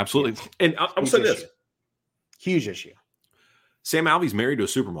 And I'll say this. Huge issue. Sam Alvey's married to a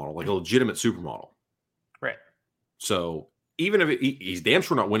supermodel, like a legitimate supermodel. Right. So even if he's damn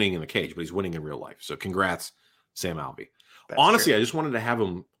sure not winning in the cage, but he's winning in real life. So congrats, Sam Alvey. Honestly, true. I just wanted to have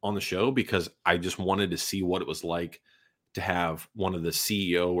him on the show because I just wanted to see what it was like to have one of the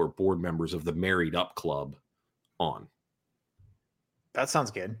CEO or board members of the Married Up Club on. That sounds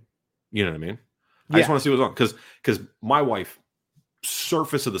good. You know what I mean? Yeah. I just want to see what's on because my wife,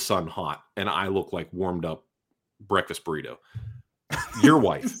 surface of the sun hot, and I look like warmed up breakfast burrito. Your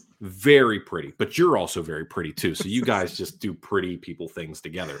wife, very pretty, but you're also very pretty too. So you guys just do pretty people things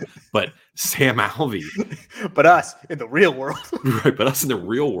together. But Sam Alvey, but us in the real world, right? But us in the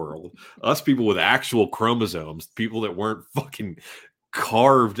real world, us people with actual chromosomes, people that weren't fucking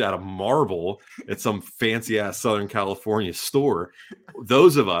carved out of marble at some fancy ass Southern California store.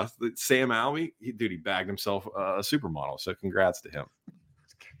 Those of us, Sam Alvey, he bagged himself a supermodel. So congrats to him.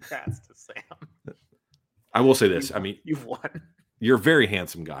 Congrats to Sam. I will say this. I mean, you've won. You're a very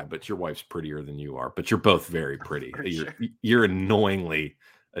handsome guy, but your wife's prettier than you are. But you're both very pretty. You're annoyingly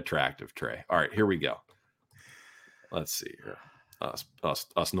attractive, Trey. All right, here we go. Let's see here.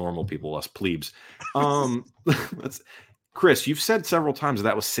 Us normal people, us plebes. Chris, you've said several times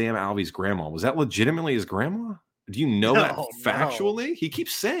that was Sam Alvey's grandma. Was that legitimately his grandma? Do you know that factually? No. He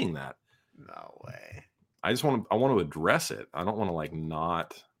keeps saying that. No way. I want to address it. I don't want to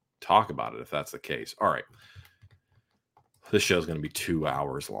not talk about it if that's the case. All right. This show's going to be 2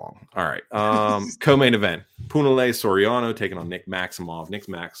 hours long. All right. Co-main event. Punahele Soriano taking on Nick Maximov. Nick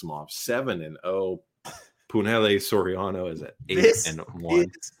Maximov 7-0. Punahele Soriano is at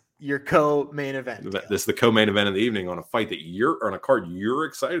 8-1. Your co-main event. This is the co-main event of the evening on a fight that you're on a card you're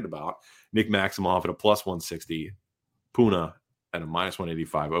excited about. Nick Maximov at a plus 160. Puna at a minus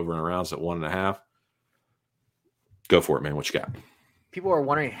 185. Over and around at 1.5. Go for it, man. What you got? People are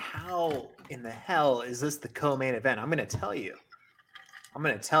wondering how in the hell is this the co-main event? I'm going to tell you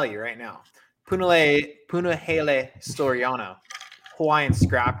right now. Punahele Soriano, Hawaiian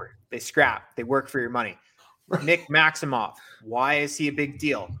scrapper. They scrap. They work for your money. Nick Maximov. Why is he a big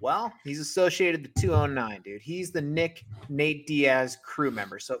deal? Well, he's associated with 209, dude. He's the Nate Diaz crew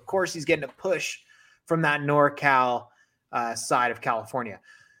member. So, of course, he's getting a push from that NorCal side of California.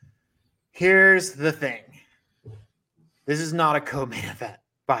 Here's the thing. This is not a co-main event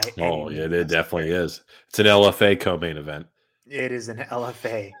by any means. It definitely is. It's an LFA co-main event. It is an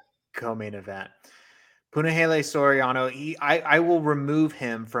LFA co-main event. Punahele Soriano, I will remove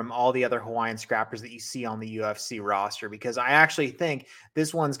him from all the other Hawaiian scrappers that you see on the UFC roster because I actually think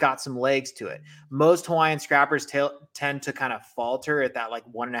this one's got some legs to it. Most Hawaiian scrappers tend to kind of falter at that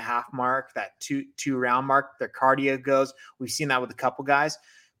 1.5 mark, that two round mark. Their cardio goes. We've seen that with a couple guys.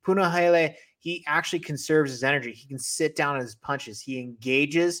 Punahele, he actually conserves his energy. He can sit down on his punches. He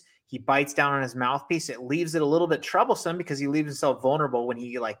engages. He bites down on his mouthpiece. It leaves it a little bit troublesome because he leaves himself vulnerable when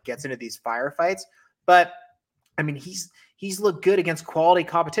he gets into these firefights. But I mean, he's looked good against quality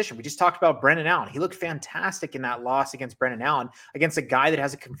competition. We just talked about Brendan Allen. He looked fantastic in that loss against Brendan Allen, against a guy that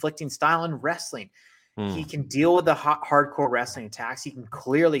has a conflicting style in wrestling. He can deal with the hardcore wrestling attacks. He can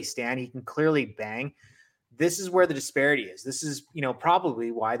clearly stand. He can clearly bang. This is where the disparity is. This is,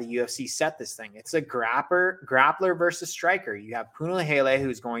 probably why the UFC set this thing. It's a grappler versus striker. You have Punahele,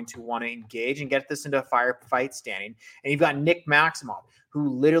 who's going to want to engage and get this into a firefight standing. And you've got Nick Maximov, who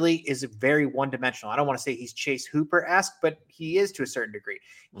literally is very one-dimensional. I don't want to say he's Chase Hooper-esque, but he is to a certain degree.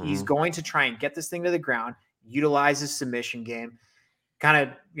 He's going to try and get this thing to the ground, utilize his submission game, kind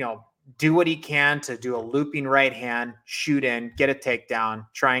of, do what he can to do a looping right hand, shoot in, get a takedown,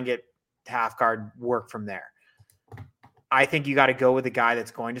 try and get half guard, work from there. I think you got to go with a guy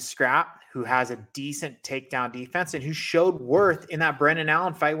that's going to scrap, who has a decent takedown defense and who showed worth in that Brendan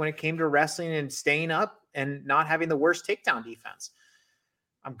Allen fight when it came to wrestling and staying up and not having the worst takedown defense.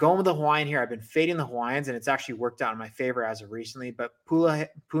 I'm going with the Hawaiian here. I've been fading the Hawaiians, and it's actually worked out in my favor as of recently, but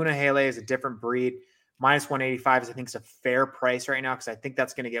Punahele is a different breed. Minus 185 is, I think, is a fair price right now, because I think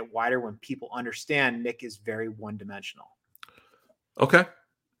that's going to get wider when people understand Nick is very one-dimensional. Okay.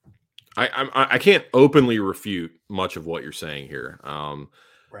 I can't openly refute much of what you're saying here.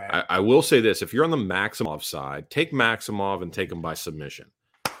 Right. I will say this: if you're on the Maximov side, take Maximov and take him by submission.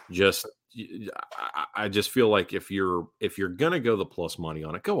 I just feel like if you're gonna go the plus money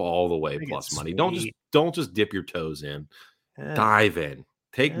on it, go all the way plus money. Don't just dip your toes in. Dive in.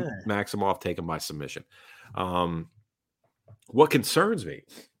 Take Maximov, take him by submission. What concerns me,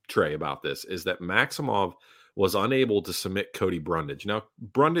 Trey, about this is that Maximov was unable to submit Cody Brundage. Now,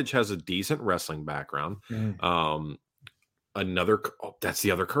 Brundage has a decent wrestling background. That's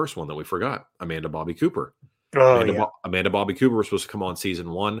the other curse one that we forgot. Amanda Bobby Cooper. Amanda Bobby Cooper was supposed to come on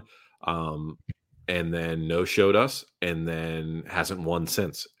season 1, and then no-showed us, and then hasn't won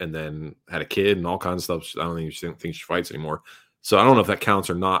since, and then had a kid and all kinds of stuff. I don't think she fights anymore. So I don't know if that counts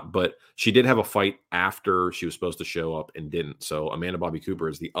or not, but she did have a fight after she was supposed to show up and didn't. So Amanda Bobby Cooper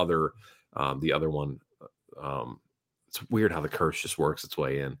is the other one. It's weird how the curse just works its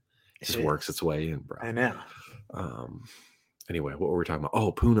way in. It just works its way in, bro. I know. Anyway, what were we talking about?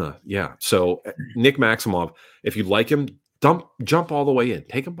 Oh, Puna. Yeah. So Nick Maximov, if you like him, jump all the way in.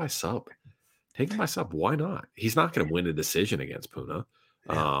 Take him by sub. Why not? He's not going to win a decision against Puna.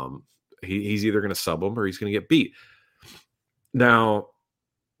 Yeah. He's either going to sub him or he's going to get beat. Now,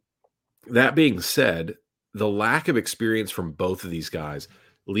 that being said, the lack of experience from both of these guys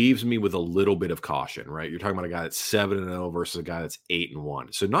leaves me with a little bit of caution, right? You're talking about a guy that's 7-0 versus a guy that's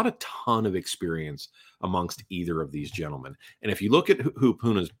 8-1. So not a ton of experience amongst either of these gentlemen. And if you look at who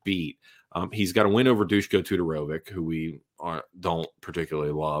Puna's beat, he's got a win over Dushko Tudorovic, who we don't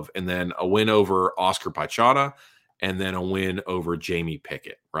particularly love, and then a win over Oscar Pichata, and then a win over Jamie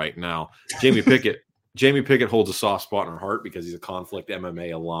Pickett. Right now, Jamie Pickett holds a soft spot in our heart because he's a Conflict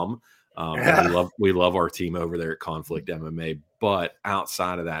MMA alum. We love our team over there at Conflict MMA. But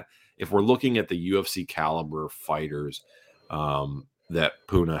outside of that, if we're looking at the UFC caliber fighters that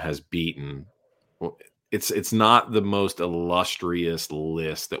Puna has beaten, it's not the most illustrious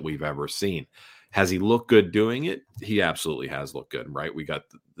list that we've ever seen. Has he looked good doing it? He absolutely has looked good, right? We got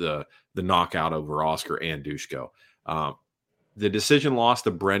the knockout over Oscar and Dushko. The decision loss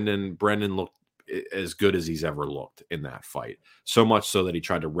to Brendan looked as good as he's ever looked in that fight. So much so that he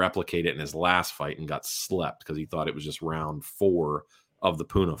tried to replicate it in his last fight and got slept because he thought it was just round 4 of the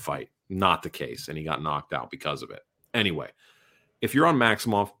Puna fight. Not the case, and he got knocked out because of it. Anyway, if you're on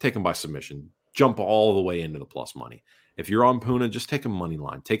Maximov, take him by submission. Jump all the way into the plus money. If you're on Puna, just take a money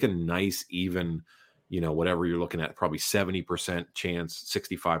line. Take a nice, even, whatever you're looking at, probably 70% chance,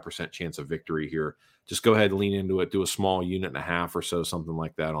 65% chance of victory here. Just go ahead and lean into it. Do a small unit and a half or so, something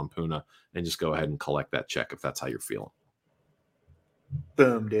like that on Puna, and just go ahead and collect that check if that's how you're feeling.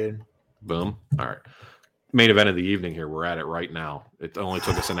 Boom, dude. Boom. All right. Main event of the evening here. We're at it right now. It only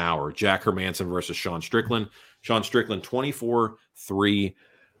took us an hour. Jack Hermansson versus Sean Strickland. Sean Strickland 24-3.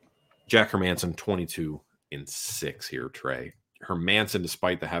 Jack Hermansson 22-6 here, Trey. Hermansson,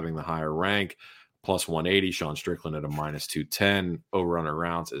 despite having the higher rank, plus 180. Sean Strickland at a minus 210. Over under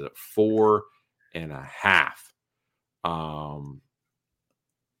rounds is at 4.5.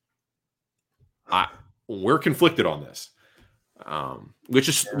 We're conflicted on this, which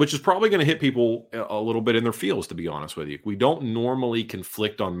is probably going to hit people a little bit in their feels, to be honest with you. We don't normally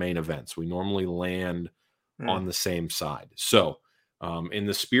conflict on main events. We normally land on the same side. So in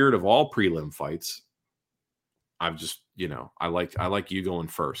the spirit of all prelim fights, I've just, I like you going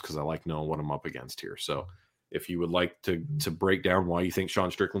first because I like knowing what I'm up against here. So if you would like to break down why you think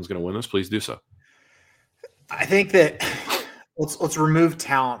Sean Strickland's going to win this, please do so. I think that let's remove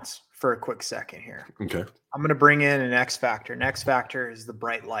talents for a quick second here. Okay. I'm going to bring in an X factor. An X factor is the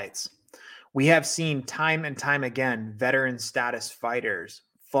bright lights. We have seen time and time again veteran status fighters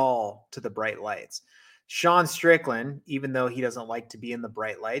fall to the bright lights. Sean Strickland, even though he doesn't like to be in the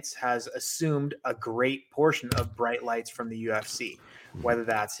bright lights, has assumed a great portion of bright lights from the UFC, whether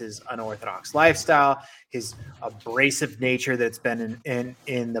that's his unorthodox lifestyle, his abrasive nature that's been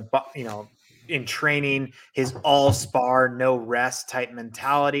in training, his all spar, no rest type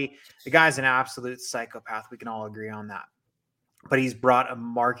mentality. The guy's an absolute psychopath. We can all agree on that. But he's brought a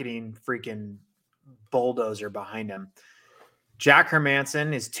marketing freaking bulldozer behind him. Jack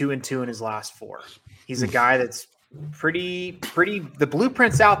Hermansson is 2-2 in his last 4. He's a guy that's pretty. The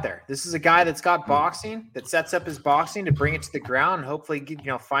blueprint's out there. This is a guy that's got boxing, that sets up his boxing to bring it to the ground and hopefully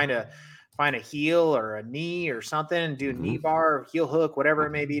find a heel or a knee or something and do a knee bar or heel hook, whatever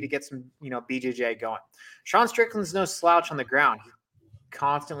it may be, to get some BJJ going. Sean Strickland's no slouch on the ground. He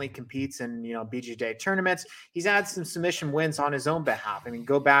constantly competes in BJJ tournaments. He's had some submission wins on his own behalf. I mean,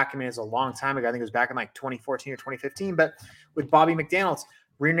 it's a long time ago. I think it was back in like 2014 or 2015, but with Bobby McDaniel's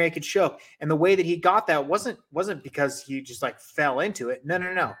rear naked choke. And the way that he got that wasn't because he just like fell into it.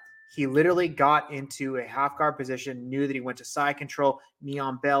 No. He literally got into a half guard position, knew that he went to side control, knee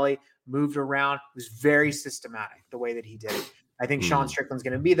on belly, moved around. It was very systematic the way that he did it. I think Sean Strickland's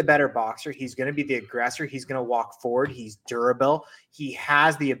going to be the better boxer. He's going to be the aggressor. He's going to walk forward. He's durable. He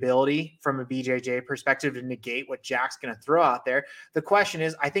has the ability from a BJJ perspective to negate what Jack's going to throw out there. The question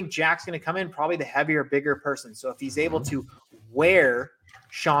is, I think Jack's going to come in probably the heavier, bigger person. So if he's able to wear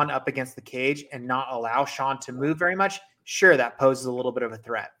Sean up against the cage and not allow Sean to move very much, sure, that poses a little bit of a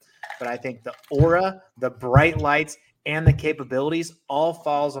threat. But I think the aura, the bright lights, and the capabilities all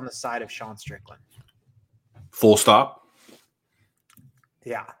falls on the side of Sean Strickland. Full stop.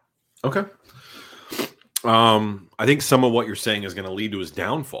 Yeah. Okay. I think some of what you're saying is going to lead to his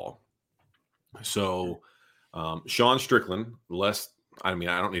downfall. So Sean Strickland, I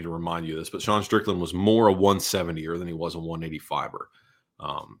don't need to remind you of this, but Sean Strickland was more a 170er than he was a 185er.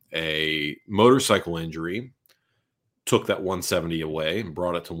 A motorcycle injury took that 170 away and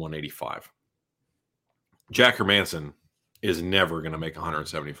brought it to 185. Jack Hermansson is never going to make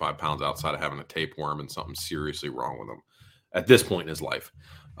 175 pounds outside of having a tapeworm and something seriously wrong with him at this point in his life.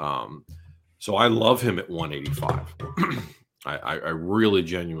 So I love him at 185. I really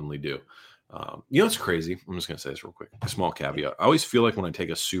genuinely do. It's crazy. I'm just going to say this real quick. A small caveat. I always feel like when I take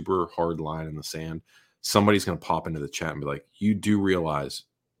a super hard line in the sand, somebody's going to pop into the chat and be like, you do realize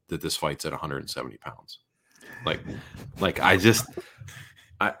that this fight's at 170 pounds.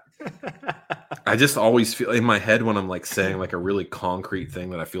 I just always feel in my head when I'm like saying like a really concrete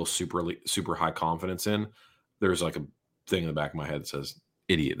thing that I feel super high confidence in, there's like a thing in the back of my head that says,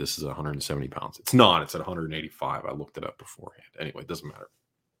 idiot, this is 170 pounds. It's not. It's at 185. I looked it up beforehand. Anyway, it doesn't matter.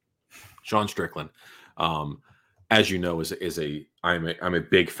 Sean Strickland, as you know, I'm a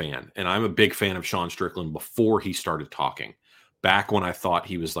big fan, and I'm a big fan of Sean Strickland before he started talking. Back when I thought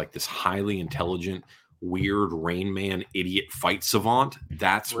he was like this highly intelligent, weird Rain Man idiot fight savant.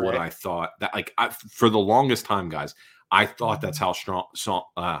 That's right. What I thought. That for the longest time, guys, I thought that's how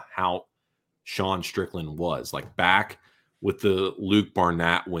Sean Strickland was. Like back with the Luke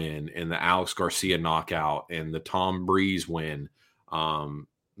Barnett win and the Alex Garcia knockout and the Tom Breeze win,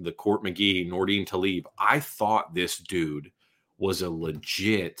 the Court McGee, Nordine Talib. I thought this dude was a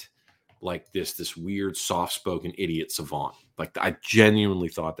legit, like this weird, soft-spoken idiot savant. Like I genuinely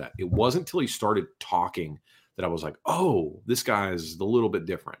thought that. It wasn't until he started talking that I was like, oh, this guy is a little bit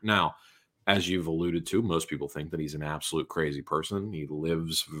different. Now, as you've alluded to, most people think that he's an absolute crazy person. He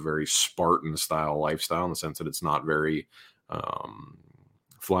lives a very Spartan-style lifestyle in the sense that it's not very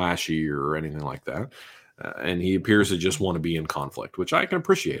flashy or anything like that. And he appears to just want to be in conflict, which I can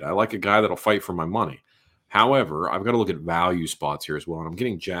appreciate. I like a guy that'll fight for my money. However, I've got to look at value spots here as well. And I'm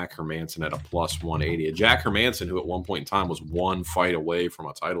getting Jack Hermansson at a plus 180. A Jack Hermansson who at one point in time was one fight away from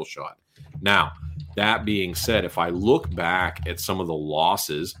a title shot. Now, that being said, if I look back at some of the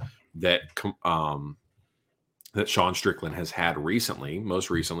losses that Sean Strickland has had recently, most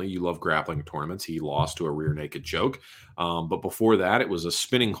recently, you love grappling tournaments. He lost to a rear naked choke. But before that, it was a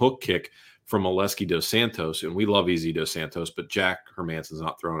spinning hook kick from Oleski Dos Santos. And we love Easy Dos Santos, but Jack Hermansson's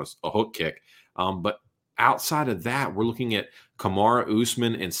not throwing a hook kick. But outside of that, we're looking at Kamaru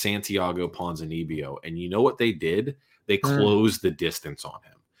Usman and Santiago Ponzinibbio. And you know what they did? They closed the distance on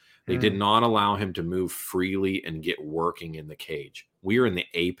him. They did not allow him to move freely and get working in the cage. We are in the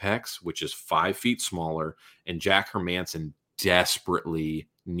apex, which is 5 feet smaller, and Jack Hermansson desperately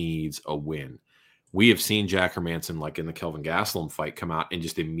needs a win. We have seen Jack Hermansson, like in the Kelvin Gastelum fight, come out and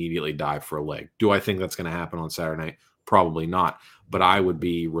just immediately dive for a leg. Do I think that's going to happen on Saturday night? Probably not. But I would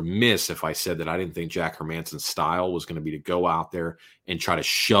be remiss if I said that I didn't think Jack Hermansson's style was going to be to go out there and try to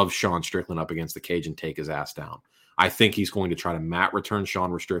shove Sean Strickland up against the cage and take his ass down. I think he's going to try to mat return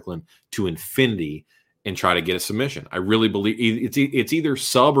Sean Strickland to infinity and try to get a submission. I really believe it's either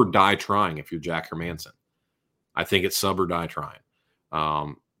sub or die trying if you're Jack Hermansson. I think it's sub or die trying.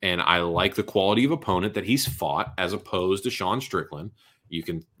 And I like the quality of opponent that he's fought as opposed to Sean Strickland. You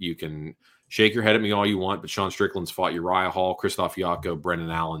can shake your head at me all you want, but Sean Strickland's fought Uriah Hall, Christoph Yako,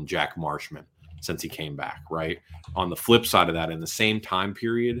 Brendan Allen, Jack Marshman since he came back, right? On the flip side of that, in the same time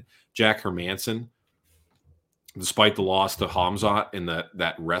period, Jack Hermansson despite the loss to Hamzat in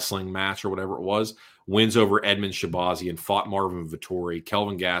that wrestling match or whatever it was, wins over Edmund Shabazian, fought Marvin Vettori,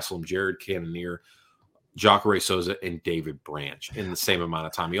 Kelvin Gastelum, Jared Cannonier, Jacare Souza, and David Branch in the same amount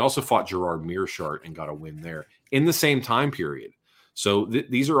of time. He also fought Gerard Mearshart and got a win there in the same time period. So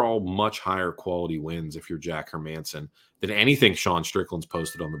these are all much higher quality wins if you're Jack Hermansson than anything Sean Strickland's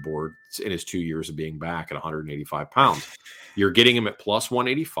posted on the board in his 2 years of being back at 185 pounds. You're getting him at plus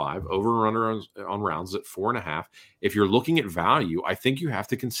 185, over and under on rounds at 4.5. If you're looking at value, I think you have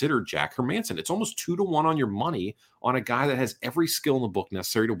to consider Jack Hermansson. It's almost 2-1 on your money on a guy that has every skill in the book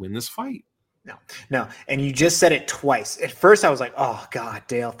necessary to win this fight. No. And you just said it twice. At first I was like, oh God,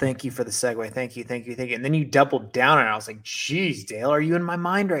 Dale, thank you for the segue. Thank you. And then you doubled down and I was like, geez, Dale, are you in my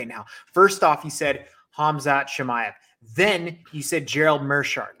mind right now? First off, you said Hamzat Chimaev. Then you said Gerald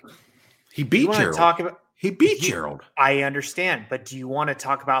Mearshart. He beat Gerald. He beat Gerald. I understand. But do you want to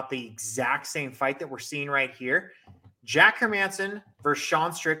talk about the exact same fight that we're seeing right here? Jack Hermansson versus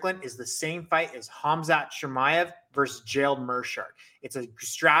Sean Strickland is the same fight as Hamzat Chimaev versus Gerald Mearshart. It's a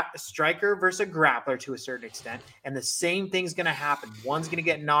striker versus a grappler to a certain extent, and the same thing's going to happen. One's going to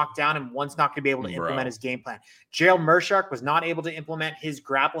get knocked down, and one's not going to be able to implement his game plan. Gerald Mearshart was not able to implement his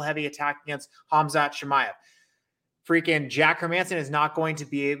grapple-heavy attack against Hamzat Chimaev. Freaking Jack Hermansson is not going to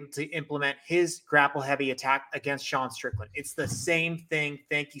be able to implement his grapple-heavy attack against Sean Strickland. It's the same thing.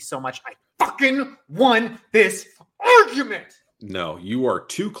 Thank you so much. I fucking won this argument. No, you are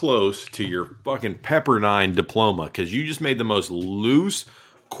too close to your fucking Pepperdine diploma because you just made the most loose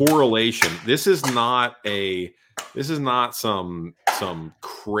correlation. This is not some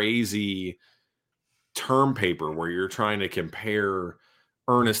crazy term paper where you're trying to compare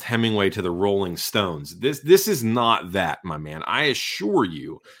Ernest Hemingway to the Rolling Stones. This is not that, my man. I assure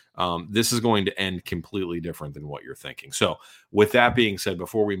you, this is going to end completely different than what you're thinking. So with that being said,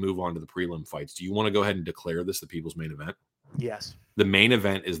 before we move on to the prelim fights, do you want to go ahead and declare this the People's Main Event? Yes. The main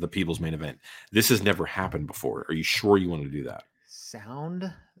event is the People's Main Event. This has never happened before. Are you sure you want to do that?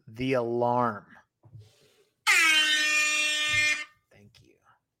 Sound the alarm. Thank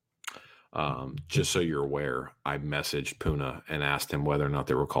you. Just so you're aware, I messaged Puna and asked him whether or not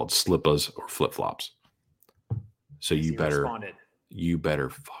they were called slippas or flip-flops. So you better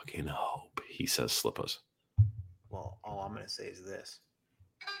fucking hope he says slippas. Well, all I'm going to say is this.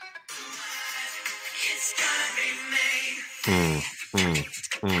 You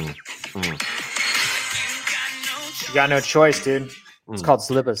got no choice, dude. It's called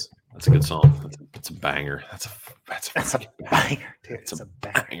Slippas. That's a good song. That's a banger. That's a banger, dude. It's a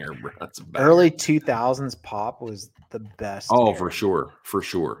banger, bro. That's a banger. Early 2000s pop was the best. Oh, era. For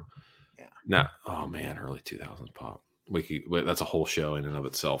sure. Yeah. Now, oh man, early 2000s pop. That's a whole show in and of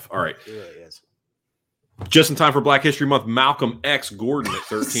itself. All right. It really is. Just in time for Black History Month, Malcolm X Gordon at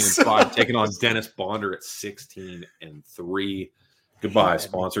 13-5, taking on Dennis Bonder at 16-3. Goodbye,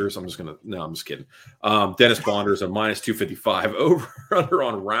 sponsors. I'm just kidding. Dennis Bonder is a minus 255 over under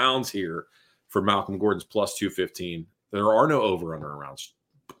on rounds here for Malcolm Gordon's plus 215. There are no over under rounds.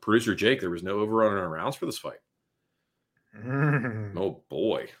 Producer Jake, there was no over under rounds for this fight. Oh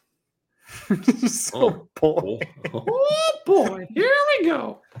boy. Boy. Oh boy. Here we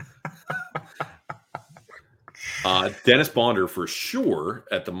go. Dennis Bonder for sure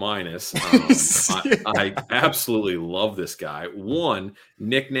at the minus. I absolutely love this guy. 1,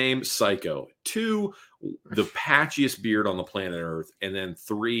 nickname Psycho. 2, the patchiest beard on the planet Earth. And then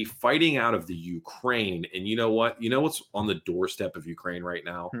 3, fighting out of the Ukraine. And you know what? You know what's on the doorstep of Ukraine right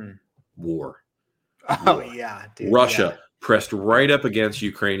now? War. Oh, yeah. Dude, Russia pressed right up against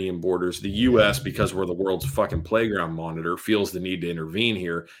Ukrainian borders. The U.S., because we're the world's fucking playground monitor, feels the need to intervene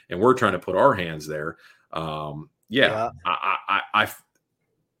here. And we're trying to put our hands there. I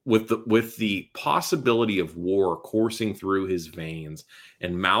with the possibility of war coursing through his veins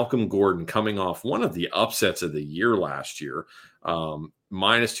and Malcolm Gordon coming off one of the upsets of the year last year,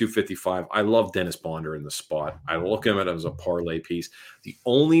 minus 255. I love Dennis Bonder in the spot. I look at him as a parlay piece. The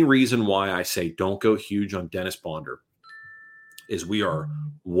only reason why I say don't go huge on Dennis Bonder is we're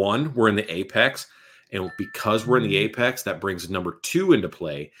in the apex, and because we're in the apex, that brings number 2 into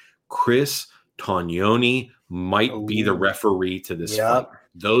play. Chris Tognoni might be the referee to this fight.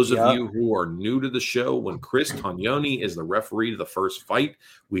 Those of you who are new to the show, when Chris Tognoni is the referee to the first fight,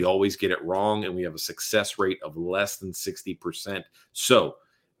 we always get it wrong, and we have a success rate of less than 60%. So,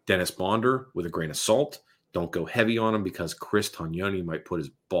 Dennis Bonder, with a grain of salt, don't go heavy on him because Chris Tognoni might put his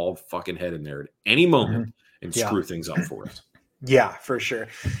bald fucking head in there at any moment and screw things up for us. Yeah, for sure.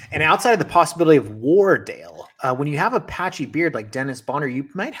 And outside of the possibility of war, Dale, when you have a patchy beard like Dennis Bonder, you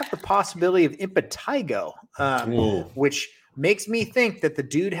might have the possibility of impetigo, which Makes me think that the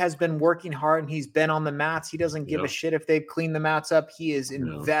dude has been working hard and he's been on the mats. He doesn't give a shit if they've cleaned the mats up. He is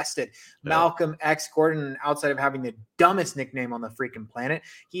invested. Malcolm X Gordon, outside of having the dumbest nickname on the freaking planet,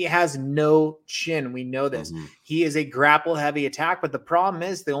 he has no chin. We know this. He is a grapple heavy attack, but the problem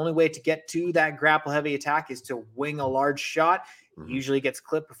is the only way to get to that grapple heavy attack is to wing a large shot. Usually gets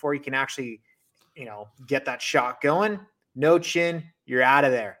clipped before you can actually, get that shot going. No chin. You're out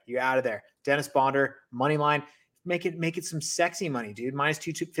of there. Dennis Bonder, money line. Make it some sexy money, dude. Minus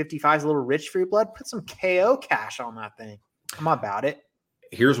 255 is a little rich for your blood. Put some KO cash on that thing. I'm about it.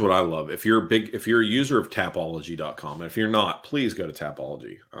 Here's what I love. If you're a user of Tapology.com, and if you're not, please go to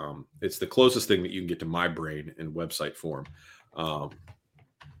Tapology. It's the closest thing that you can get to my brain in website form.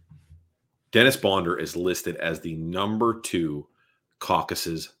 Dennis Bonder is listed as the number 2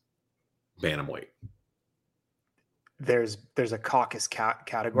 Caucasus bantamweight. There's a caucus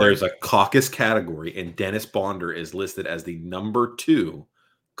category. There's a caucus category, and Dennis Bonder is listed as the number 2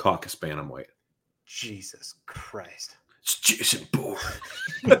 caucus bantamweight. Jesus Christ. It's Jason Bourne.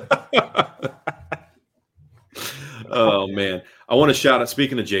 Oh, man. I want to shout out,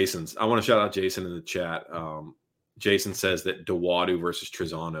 speaking of Jason's, I want to shout out Jason in the chat. Jason says that Dawodu versus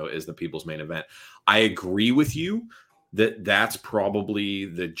Trizano is the people's main event. I agree with you that that's probably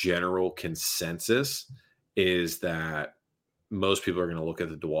the general consensus, is that most people are going to look at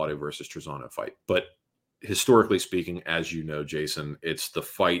the Dawodu versus Trizano fight. But historically speaking, as you know, Jason, it's the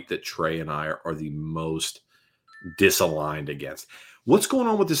fight that Trey and I are the most disaligned against. What's going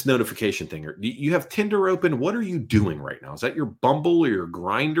on with this notification thing? You have Tinder open. What are you doing right now? Is that your Bumble or your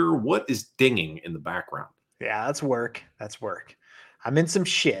Grindr? What is dinging in the background? Yeah, that's work. I'm in some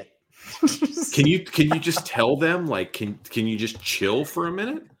shit. Can you just tell them, like, can you just chill for a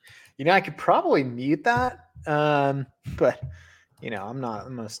minute? I could probably mute that, but I'm not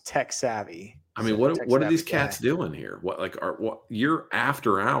the most tech savvy. I mean, what are these cats doing here? What you're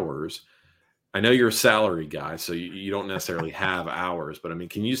after hours? I know you're a salary guy, so you don't necessarily have hours, but I mean,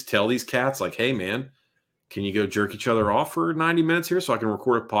 can you just tell these cats, like, hey, man, can you go jerk each other off for 90 minutes here so I can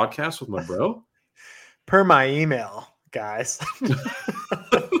record a podcast with my bro? Per my email, guys.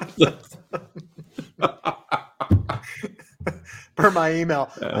 Per my email,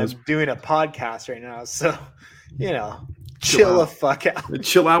 I'm doing a podcast right now, so chill the fuck out.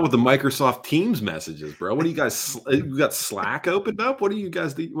 Chill out with the Microsoft Teams messages, bro. What do you guys? You got Slack opened up? What do you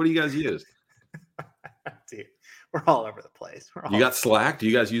guys use? Dude, we're all over the place. You got Slack? Do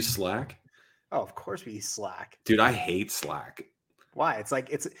you guys use Slack? Oh, of course we use Slack. Dude, I hate Slack. Why? It's like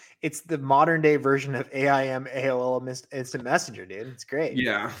it's the modern day version of AIM AOL Instant Messenger, dude. It's great.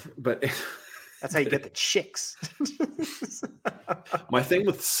 Yeah, but that's how you get the chicks. My thing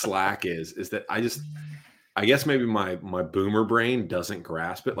with Slack is that I guess maybe my boomer brain doesn't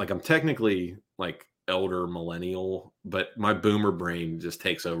grasp it. Like, I'm technically like elder millennial, but my boomer brain just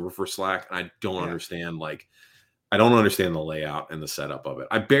takes over for Slack, and I don't understand. Like, I don't understand the layout and the setup of it.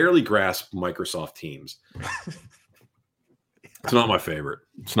 I barely grasp Microsoft Teams. It's not my favorite.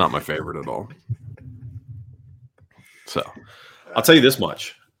 It's not my favorite at all. So I'll tell you this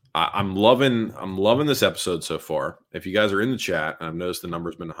much. I'm loving this episode so far. If you guys are in the chat, and I've noticed the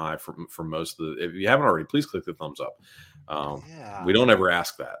number's been high for most of the, if you haven't already, please click the thumbs up. We don't ever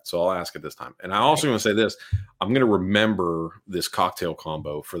ask that, so I'll ask it this time. And I also want to say this: I'm going to remember this cocktail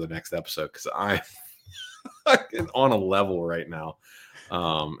combo for the next episode, because I'm on a level right now.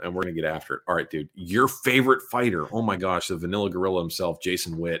 And we're going to get after it. All right, dude, your favorite fighter. Oh my gosh. The Vanilla Gorilla himself,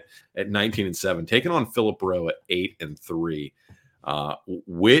 Jason Witt, at 19-7, taking on Philip Rowe at 8-3.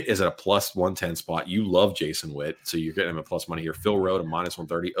 Witt is at a plus 110 spot. You love Jason Witt, so you're getting him a plus money here. Phil Rowe to minus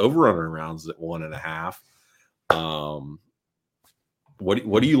 130. Over under rounds at 1.5.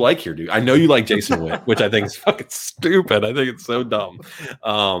 What do you like here, dude? I know you like Jason Witt, which I think is fucking stupid. I think it's so dumb.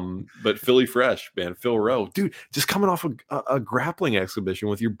 But Philly fresh, man. Phil Rowe, dude, just coming off a grappling exhibition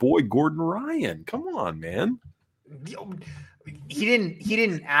with your boy Gordon Ryan. Come on, man. He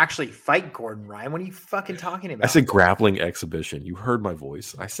didn't actually fight Gordon Ryan. What are you fucking talking about? I said grappling exhibition. You heard my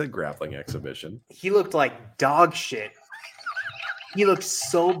voice. I said grappling exhibition. He looked like dog shit. He looked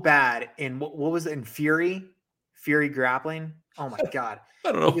so bad in what was it, in Fury grappling? Oh my God.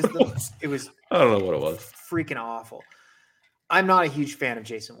 I don't know. It was I don't know what it was. Freaking awful. I'm not a huge fan of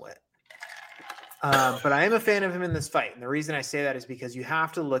Jason Witt. But I am a fan of him in this fight. And the reason I say that is because you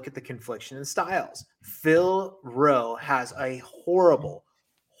have to look at the confliction in styles. Phil Rowe has a horrible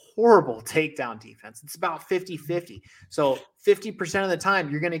horrible takedown defense. It's about 50-50. So 50% of the time,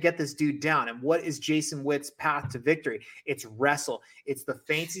 you're going to get this dude down. And what is Jason Witt's path to victory? It's wrestle. It's the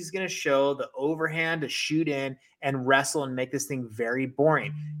feints he's going to show, the overhand to shoot in and wrestle and make this thing very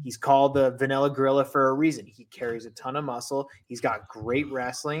boring. He's called the vanilla gorilla for a reason. He carries a ton of muscle. He's got great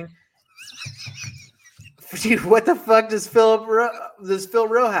wrestling. Dude, what the fuck does Phil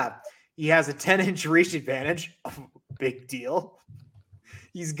Rowe have? He has a 10-inch reach advantage. Big deal.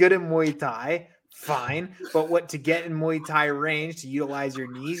 He's good at Muay Thai. Fine. But to get in Muay Thai range, to utilize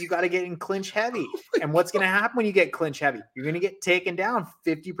your knees, you got to get in clinch heavy. And what's going to happen when you get clinch heavy? You're going to get taken down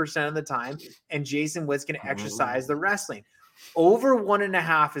 50% of the time, and Jason Witt's going to exercise the wrestling. Over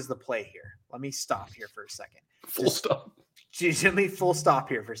 1.5 is the play here. Let me stop here for a second. Full stop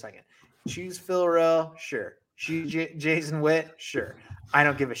here for a second. Choose Phil Rowe, sure. Choose Jason Witt, sure. I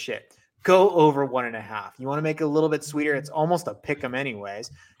don't give a shit. Go over 1.5. You want to make it a little bit sweeter? It's almost a pick 'em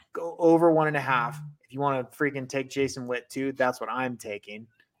anyways. Go over 1.5. If you want to freaking take Jason Witt too, that's what I'm taking.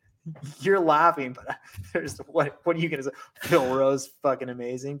 You're laughing, but there's what are you gonna say? Phil Rowe's fucking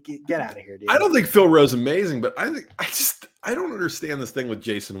amazing. Get out of here, dude. I don't think Phil Rowe's amazing, but I don't understand this thing with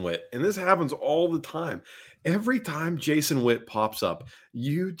Jason Witt, and this happens all the time. Every time Jason Witt pops up,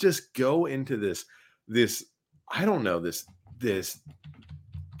 you just go into this I don't know, this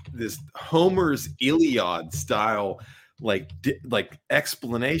Homer's Iliad style like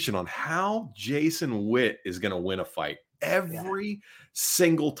explanation on how Jason Witt is going to win a fight. Every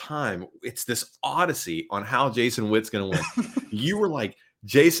single time, it's this odyssey on how Jason Witt's going to win. You were like,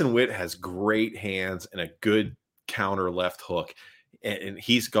 Jason Witt has great hands and a good counter left hook, and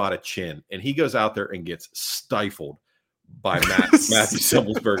he's got a chin. And he goes out there and gets stifled by Matthew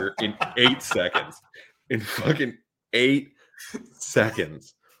Semelsberger in 8 seconds. In fucking 8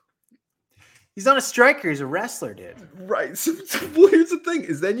 seconds. He's not a striker. He's a wrestler, dude. Right. So well, here's the thing: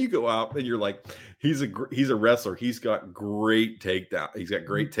 is then you go out and you're like, he's a wrestler. He's got great takedown. He's got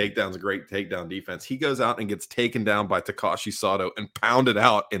great takedowns, great takedown defense. He goes out and gets taken down by Takashi Sato and pounded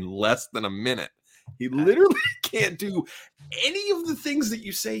out in less than a minute. He literally can't do any of the things that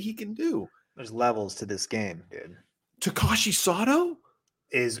you say he can do. There's levels to this game, dude. Takashi Sato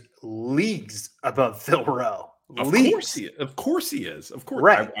is leagues above Phil Rowe. Of course he is. Of course.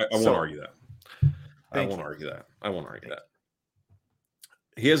 Right. I won't argue that. I won't argue that.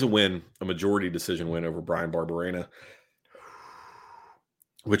 He has a majority decision win over Brian Barberena,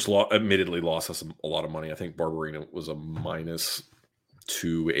 which admittedly lost us a lot of money. I think Barberena was a minus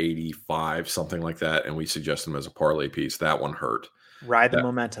 285, something like that, and we suggested him as a parlay piece. That one hurt. Ride the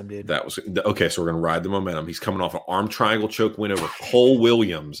momentum, dude. That was okay. So we're gonna ride the momentum. He's coming off an arm triangle choke win over Cole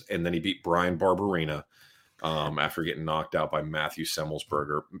Williams, and then he beat Brian Barberena after getting knocked out by Matthew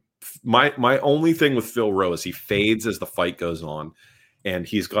Semelsberger. My only thing with Phil Rowe is he fades as the fight goes on, and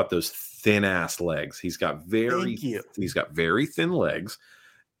he's got those thin ass legs. He's got very thin legs,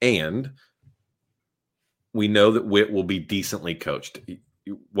 and we know that Witt will be decently coached.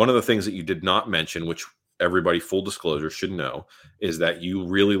 One of the things that you did not mention, which everybody, full disclosure, should know, is that you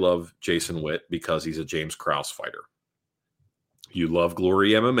really love Jason Witt because he's a James Krause fighter. You love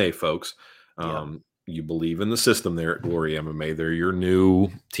Glory MMA, folks. You believe in the system there at Glory MMA. They're your new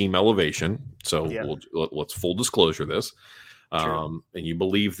Team Elevation. So let's full disclosure this. And you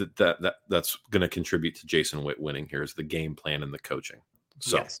believe that's going to contribute to Jason Witt winning. Here's the game plan and the coaching.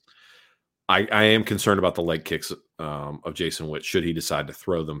 So yes. I am concerned about the leg kicks of Jason Witt. Should he decide to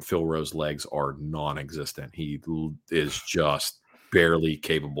throw them, Phil Rowe's legs are non-existent. He is just barely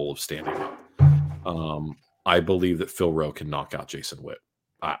capable of standing up. I believe that Phil Rowe can knock out Jason Witt.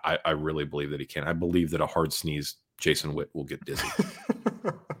 I really believe that he can. I believe that a hard sneeze, Jason Witt will get dizzy.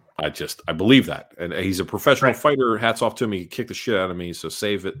 I believe that. And he's a professional fighter. Hats off to him. He kicked the shit out of me. So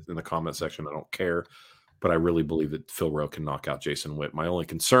save it in the comment section. I don't care. But I really believe that Phil Rowe can knock out Jason Witt. My only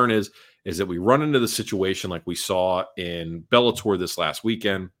concern is that we run into the situation like we saw in Bellator this last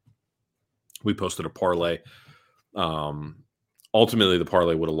weekend. We posted a parlay. Ultimately, the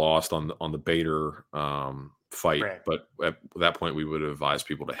parlay would have lost on the Bader fight, but at that point, we would have advised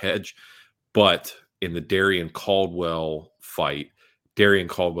people to hedge. But in the Darian Caldwell fight, Darian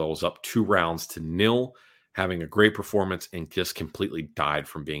Caldwell was up 2-0, having a great performance, and just completely died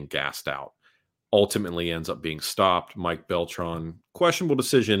from being gassed out. Ultimately ends up being stopped. Mike Beltran, questionable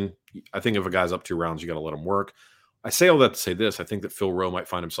decision. I think if a guy's up 2 rounds, you got to let him work. I say all that to say this. I think that Phil Rowe might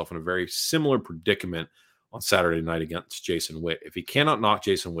find himself in a very similar predicament on Saturday night against Jason Witt. If he cannot knock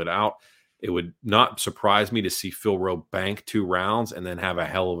Jason Witt out, it would not surprise me to see Phil Rowe bank 2 rounds and then have a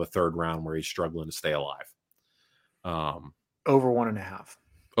hell of a 3rd round where he's struggling to stay alive. Over 1.5.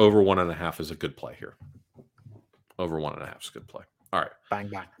 Over 1.5 is a good play here. Over 1.5 is a good play. All right. Bang,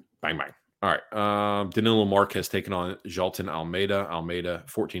 bang. Bang, bang. All right. Danilo Marquez taking on Jolton Almeida. Almeida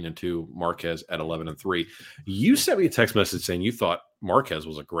 14-2. Marquez at 11-3. You sent me a text message saying you thought Marquez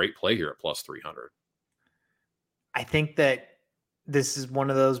was a great play here at plus 300. I think that this is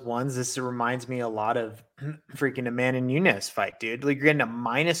one of those ones. This reminds me a lot of freaking Amanda Nunes fight, dude. Like, you're getting a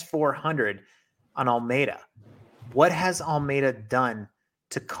minus 400 on Almeida. What has Almeida done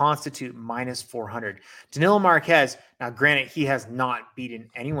to constitute minus 400? Danilo Marquez, now granted, he has not beaten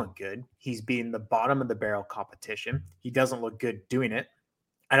anyone good. He's beaten the bottom of the barrel competition. He doesn't look good doing it.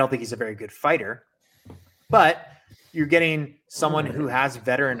 I don't think he's a very good fighter, but you're getting someone who has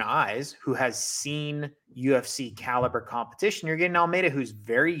veteran eyes, who has seen UFC caliber competition. You're getting Almeida, who's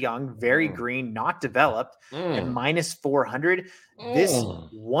very young, very green, not developed, and minus 400. This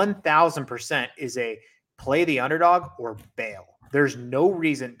 1000% is a play the underdog or bail. There's no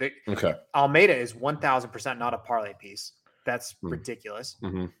reason that Almeida is 1000% not a parlay piece. That's ridiculous.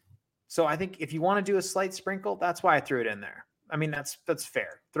 Mm-hmm. So I think if you want to do a slight sprinkle, that's why I threw it in there. I mean, that's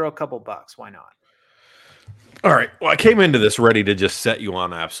fair. Throw a couple bucks. Why not? All right. Well, I came into this ready to just set you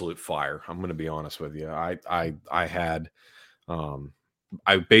on absolute fire. I'm going to be honest with you. I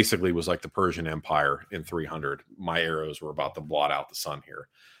basically was like the Persian Empire in 300. My arrows were about to blot out the sun here.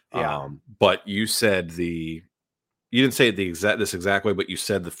 Yeah. But you said you didn't say it this exact way, but you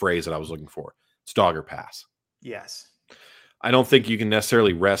said the phrase that I was looking for. It's dog or pass. Yes. I don't think you can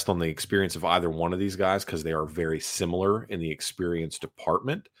necessarily rest on the experience of either one of these guys because they are very similar in the experience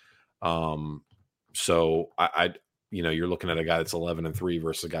department. So you're looking at a guy that's 11-3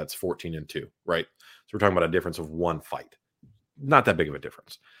 versus a guy that's 14-2, right? So we're talking about a difference of one fight. Not that big of a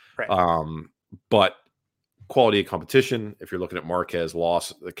difference. Right. But quality of competition, if you're looking at Marquez,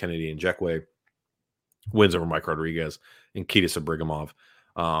 loss, Kennedy Nzechukwu, wins over Mike Rodriguez and Kitas Abrigimov.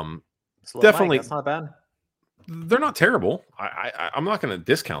 Definitely. That's not bad. They're not terrible. I'm not going to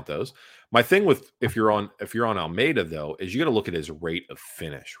discount those. My thing with if you're on Almeida though is you got to look at his rate of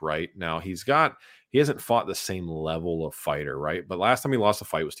finish. Right now he hasn't fought the same level of fighter, right? But last time he lost a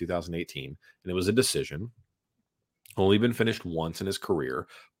fight was 2018, and it was a decision. Only been finished once in his career,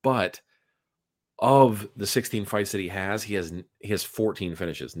 but of the 16 fights that he has 14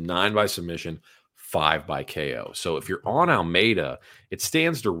 finishes, 9 by submission, 5 by KO. So if you're on Almeida, it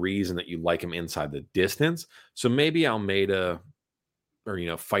stands to reason that you like him inside the distance. So maybe Almeida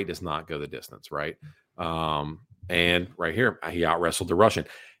or, fight does not go the distance, right? And right here, he out-wrestled the Russian.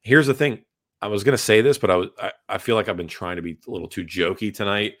 Here's the thing. I was going to say this, but I feel like I've been trying to be a little too jokey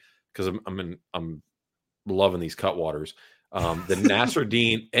tonight because I'm loving these cutwaters. The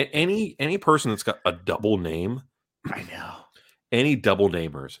Nasruddin, any person that's got a double name, I know. Any double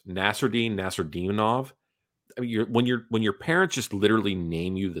namers, Nasruddinov. I mean, when your parents just literally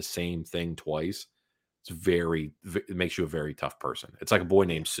name you the same thing twice, it makes you a very tough person. It's like a boy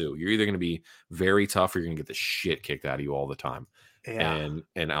named Sue. You're either going to be very tough or you're going to get the shit kicked out of you all the time. Yeah.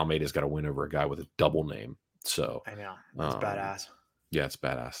 And Almeida's got to win over a guy with a double name. So I know. It's badass. Yeah, it's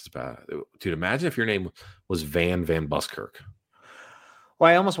badass. It's bad. Dude, imagine if your name was Van Buskirk. Well,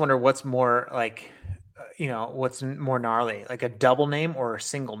 I almost wonder what's more like, what's more gnarly, like a double name or a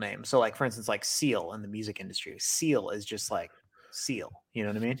single name. So like, for instance, like Seal in the music industry, Seal is just like Seal. You know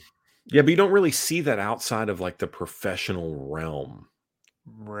what I mean? Yeah, but you don't really see that outside of like the professional realm.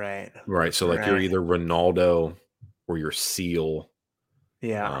 Right. Right. So like you're either Ronaldo or you're Seal.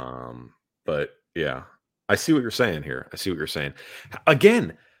 Yeah. But yeah, I see what you're saying here. I see what you're saying.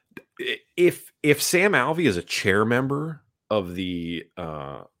 Again, if Sam Alvey is a chair member of the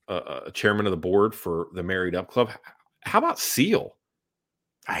chairman of the board for the Married Up Club, how about Seal?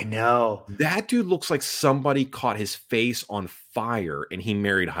 I know. That dude looks like somebody caught his face on fire and he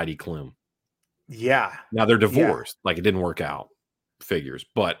married Heidi Klum. Yeah. Now they're divorced. Yeah. Like it didn't work out. Figures.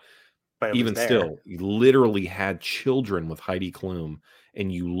 But even still, you literally had children with Heidi Klum,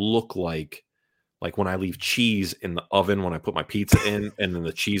 and you look like when I leave cheese in the oven when I put my pizza in, and then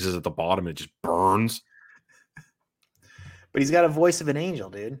the cheese is at the bottom and it just burns. But he's got a voice of an angel,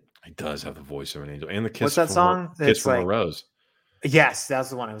 dude. He does have the voice of an angel. And the kiss. What's that song? Kiss from a Rose. Yes,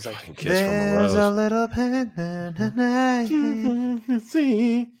 that's the one. I was like, Kiss from a Rose. There's a little pen and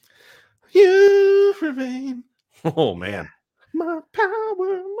see you remain. Oh man. My power,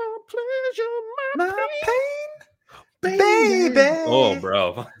 my pleasure, my pain, baby. Oh,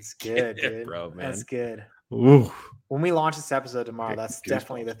 bro. That's good, dude. Bro, man. That's good. Ooh. When we launch this episode tomorrow, that's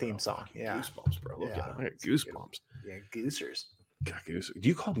definitely the theme song. Yeah. Goosebumps, bro. Look at it. I got goosebumps. Yeah, goosers. Do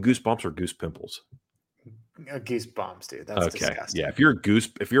you call them goosebumps or goose pimples? Goosebumps, dude. That's disgusting. Yeah, if you're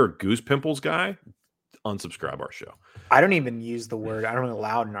a goose pimples guy, unsubscribe our show. I don't even use the word. I don't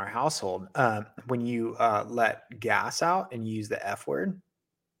allow it in our household. When you let gas out and you use the F word,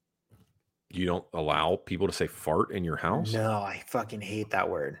 You don't allow people to say fart in your house? No, I fucking hate that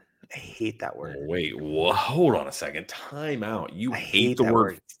word. I hate that word. Wait, hold on a second. Time out. You I hate the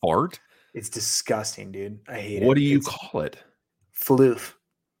word fart? It's disgusting, dude. I hate it. What do you call it? Floof.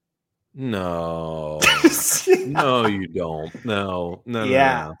 No. No, you don't. No.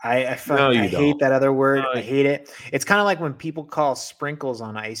 Yeah, no. I hate that other word. I hate it. It's kind of like when people call sprinkles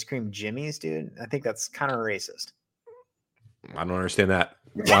on ice cream Jimmy's, dude. I think that's kind of racist. I don't understand that.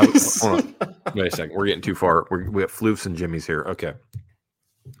 Hold on. Wait a second. We're getting too far. We have floofs and Jimmy's here. Okay.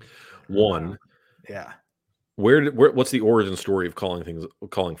 One. Yeah. What's the origin story of calling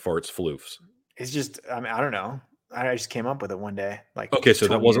farts floofs? It's just, I mean, I don't know. I just came up with it one day. Like, okay, so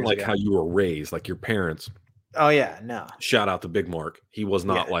that wasn't like how you were raised, like your parents. Oh yeah, no. Shout out to Big Mark. He was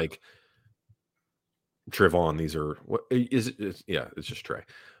not like Trayvon. These are what is it? Yeah, it's just Trey,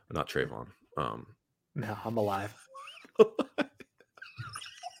 not Trayvon. No, I'm alive.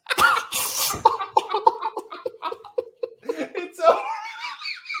 It's over.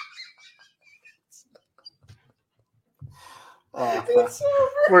 Oh, it's over.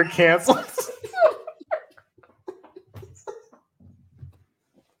 We're canceled.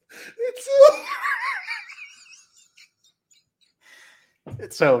 It's over.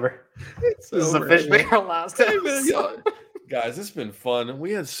 It's over. This is officially our last episode. Guys, it's been fun.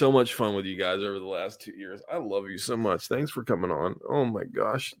 We had so much fun with you guys over the last 2 years. I love you so much. Thanks for coming on. Oh my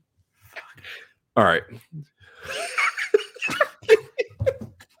gosh. All right.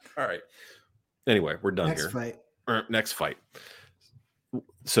 All right. Anyway, we're done here. Next fight.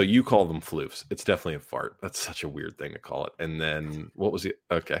 So you call them floofs. It's definitely a fart. That's such a weird thing to call it. And then what was it?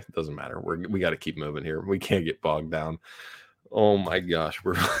 Okay, doesn't matter. We got to keep moving here. We can't get bogged down. Oh my gosh,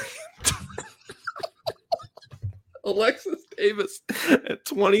 we're Alexis Davis at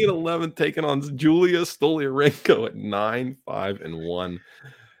 20-11, taking on Julia Stoliarenko at 9-5-1.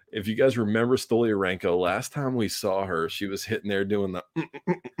 If you guys remember Stoliarenko, last time we saw her, she was hitting there doing the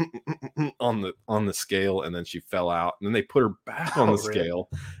on the scale, and then she fell out. And then they put her back on the scale,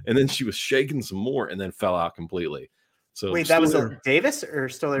 and then she was shaking some more, and then fell out completely. So wait, that was Davis or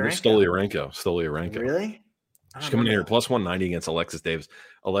Stoliarenko? Stoliarenko. Really? She's coming in here plus 190 against Alexis Davis.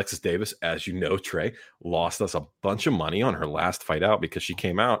 Alexis Davis, as you know, Trey, lost us a bunch of money on her last fight out because she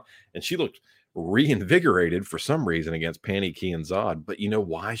came out and she looked reinvigorated for some reason against Pannie Kianzad. But you know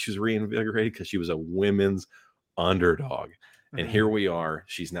why she was reinvigorated? Because she was a women's underdog. And here we are.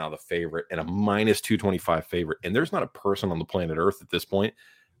 She's now the favorite and a minus 225 favorite. And there's not a person on the planet Earth at this point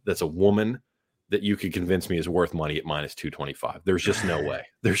that's a woman that you could convince me is worth money at minus 225. There's just no way.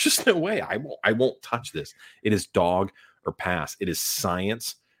 There's just no way. I won't touch this. It is dog or pass. It is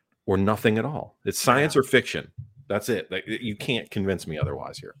science or nothing at all. It's science or fiction. That's it. You can't convince me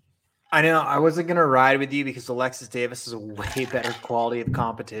otherwise here. I know. I wasn't going to ride with you because Alexis Davis is a way better quality of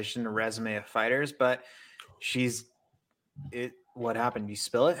competition, a resume of fighters, but what happened? You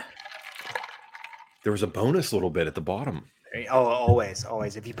spill it? There was a bonus little bit at the bottom. Oh, always.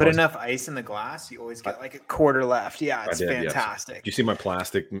 If you put enough ice in the glass, you always get like a quarter left. Yeah, it's fantastic. Yes. Do you see my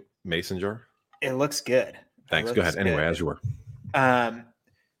plastic mason jar? It looks good. Thanks. Go ahead. Anyway, as you were.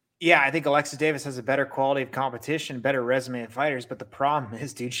 Yeah, I think Alexis Davis has a better quality of competition, better resume of fighters. But the problem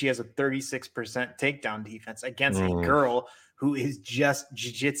is, dude, she has a 36% takedown defense against a girl who is just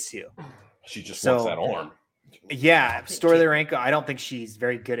jiu-jitsu. She just wants that arm. Yeah, Stoliarenko, I don't think she's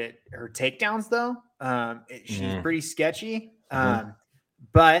very good at her takedowns, though. She's pretty sketchy.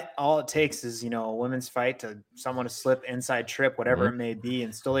 But all it takes is, a women's fight to someone to slip, inside trip, whatever it may be.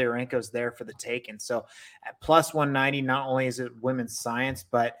 And Stoliarenko's there for the taking. So at plus 190, not only is it women's science,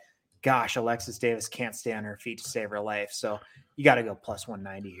 but gosh, Alexis Davis can't stay on her feet to save her life. So you got to go plus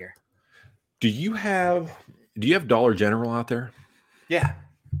 190 here. Do you have Dollar General out there? Yeah.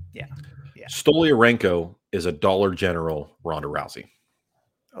 Stoliarenko is a Dollar General Ronda Rousey.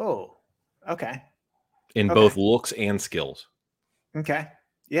 Oh, okay. In both looks and skills. Okay.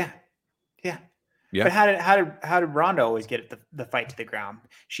 Yeah. But how did Ronda always get the fight to the ground?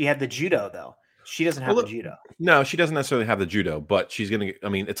 She had the judo though. She doesn't have the judo. No, she doesn't necessarily have the judo, but she's gonna. I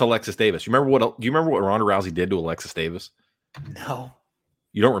mean, it's Alexis Davis. Do you remember what Ronda Rousey did to Alexis Davis? No.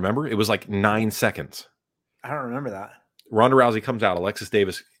 You don't remember? It was like 9 seconds. I don't remember that. Ronda Rousey comes out. Alexis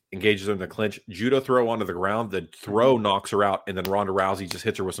Davis engages her in the clinch. Judo throw onto the ground. The throw knocks her out, and then Ronda Rousey just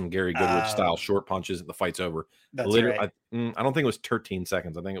hits her with some Gary Goodridge style short punches, and the fight's over. That's literally, right. I don't think it was 13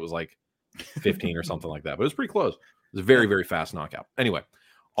 seconds. I think it was like 15 or something like that. But it was pretty close. It was a very, very fast knockout. Anyway,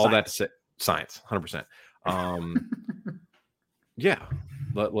 all that to say, science, 100%. Yeah,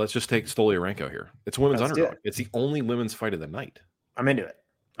 let's just take Stoliarenko here. It's a women's underdog. It's the only women's fight of the night. I'm into it.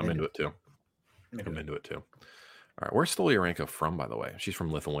 I'm into it too. All right, where's Stoliarenko from, by the way? She's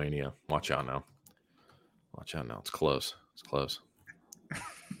from Lithuania. Watch out now. Watch out now. It's close. It's close.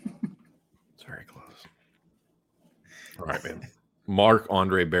 It's very close. All right, man.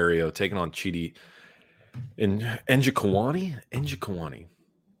 Marc-Andre Barriault taking on Chidi Njokuani.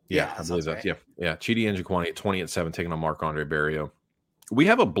 Yeah, I believe that. Right. Yeah. Chidi Njokuani at 20-7 taking on Marc-Andre Barriault. We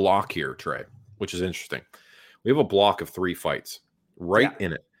have a block here, Trey, which is interesting. We have a block of 3 fights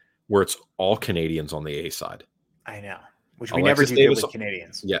in it where it's all Canadians on the A side. I know, which we never do good with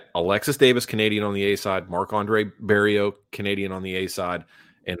Canadians. Yeah, Alexis Davis, Canadian on the A side, Marc-Andre Barriault, Canadian on the A side,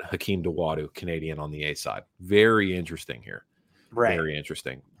 and Hakeem Dawodu, Canadian on the A side. Very interesting here. Right. Very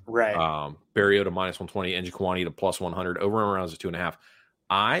interesting. Right. Barriault to -120, Njokuani to +100, over and around is 2.5.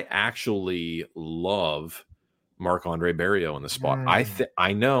 I actually love Marc-Andre Barriault in the spot.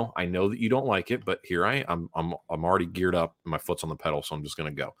 I know that you don't like it, but here I'm already geared up. My foot's on the pedal, so I'm just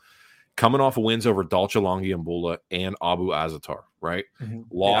going to go. Coming off of wins over Dalcha Longiambula and Abu Azaitar, right? Mm-hmm.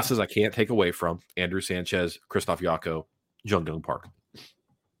 Losses I can't take away from Andrew Sanchez, Christoph Yako, Jung Dong Park.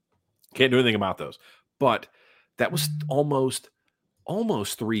 Can't do anything about those. But that was almost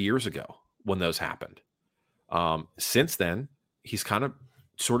 3 years ago when those happened. Since then, he's kind of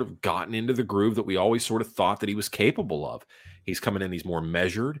sort of gotten into the groove that we always sort of thought that he was capable of. He's coming in, he's more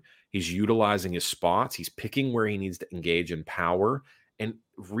measured. He's utilizing his spots. He's picking where he needs to engage in power. And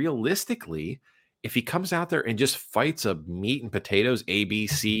realistically, if he comes out there and just fights a meat and potatoes,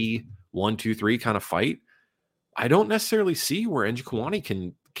 ABC, 1, 2, 3 kind of fight, I don't necessarily see where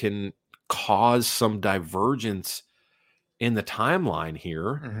Njokuani can cause some divergence in the timeline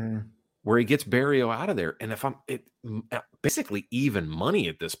here, where he gets Barriault out of there. And if basically even money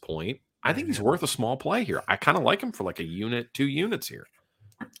at this point, I think he's worth a small play here. I kind of like him for like a unit, 2 units here.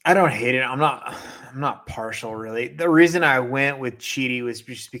 I don't hate it. I'm not partial, really. The reason I went with Chidi was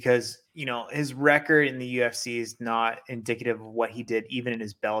just because, his record in the UFC is not indicative of what he did even in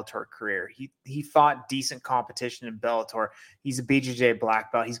his Bellator career. He fought decent competition in Bellator. He's a BJJ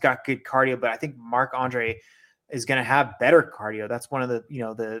black belt. He's got good cardio, but I think Marc-Andre is going to have better cardio. That's one of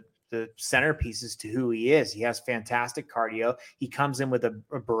the centerpieces to who he is. He has fantastic cardio. He comes in with a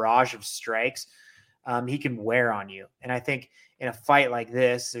barrage of strikes. He can wear on you. And I think in a fight like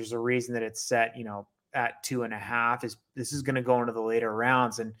this, there's a reason that it's set, at 2.5. This is going to go into the later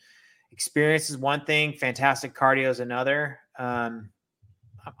rounds, and experience is one thing. Fantastic cardio is another. I'm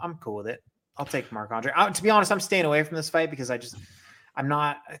cool with it. I'll take Marc-Andre. To be honest, I'm staying away from this fight because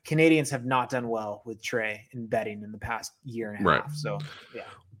Canadians have not done well with Trey in betting in the past year and a half. So, yeah.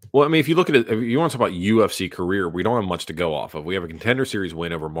 Well, I mean, if you look at it, if you want to talk about UFC career, we don't have much to go off of. We have a Contender Series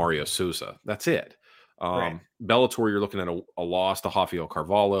win over Mario Sousa. That's it. Bellator, you're looking at a loss to Rafael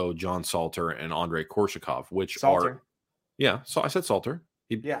Carvalho, John Salter, and Andrei Korshakov, which Salter. So I said Salter.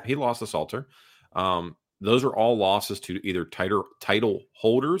 He lost to Salter. Those are all losses to either title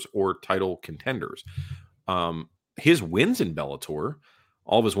holders or title contenders. His wins in Bellator,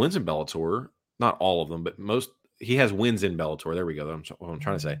 all of his wins in Bellator, not all of them, but he has wins in Bellator. There we go. What I'm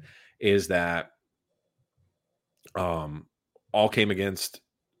trying to say is that all came against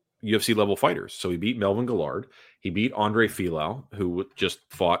UFC level fighters. So he beat Melvin Gillard. He beat Andre Filau, who just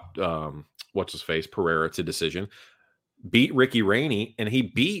fought Pereira to decision. Beat Ricky Rainey, and he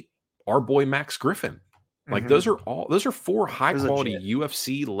beat our boy Max Griffin. Like those are 4 high quality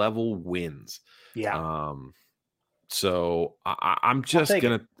UFC level wins. Yeah. So I'm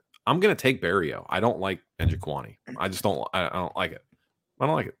gonna take Barriault. I don't like Njokuani. I don't like it. I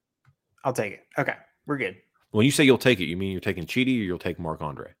don't like it. I'll take it. Okay, we're good. When you say you'll take it, you mean you're taking Chidi or you'll take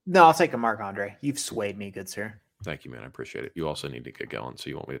Marc-Andre? No, I'll take a Marc-Andre. You've swayed me, good sir. Thank you, man. I appreciate it. You also need to get going, so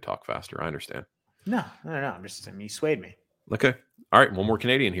you want me to talk faster. I understand. No. You swayed me. Okay. All right. One more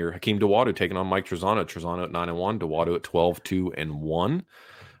Canadian here. Hakeem Dawodu taking on Mike Trizano. Trizano at 9-1. Dawodu at 12-2-1.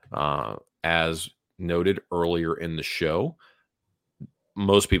 As noted earlier in the show,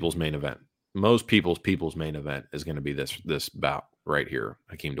 most people's main event is going to be this bout right here.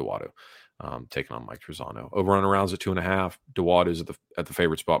 Hakeem Dawodu taking on Mike Trizano. Over on rounds at 2.5. Dawodu is at the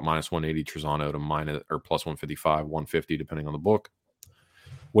favorite spot, -180. Trizano to +155, 150, depending on the book.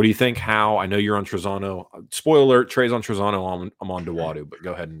 What do you think? How? I know you're on Trizano. Spoiler alert: Trey's on Trizano. I'm on Dawodu, but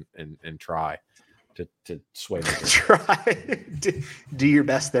go ahead and try to sway me. Try. Do your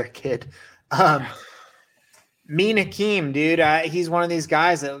best there, kid. Me and Hakeem, dude. He's one of these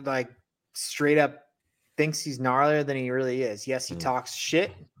guys that like straight up thinks he's gnarlier than he really is. Yes, he talks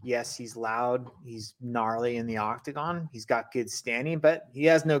shit. Yes, he's loud. He's gnarly in the octagon. He's got good standing, but he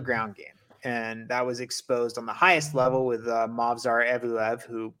has no ground game. And that was exposed on the highest level with Movsar Evloev,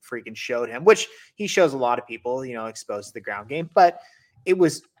 who freaking showed him, which he shows a lot of people, exposed to the ground game. But it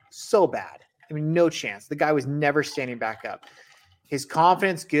was so bad. I mean, no chance. The guy was never standing back up. His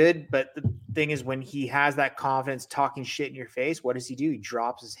confidence, good, but the thing is, when he has that confidence talking shit in your face, what does he do? He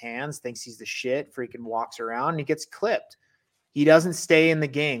drops his hands, thinks he's the shit, freaking walks around, and he gets clipped. He doesn't stay in the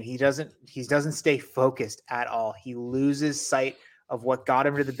game. He doesn't stay focused at all. He loses sight of what got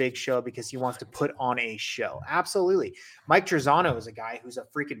him to the big show because he wants to put on a show. Absolutely. Mike Trizano is a guy who's a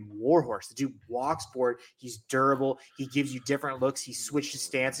freaking warhorse. The dude walks forward. He's durable. He gives you different looks. He switches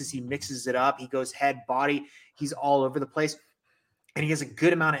stances. He mixes it up. He goes head, body. He's all over the place. And he has a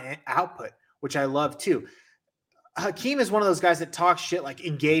good amount of output, which I love too. Hakeem is one of those guys that talks shit like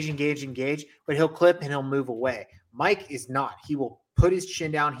engage, but he'll clip and he'll move away. Mike is not. He will put his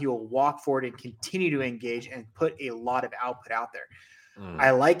chin down. He will walk forward and continue to engage and put a lot of output out there.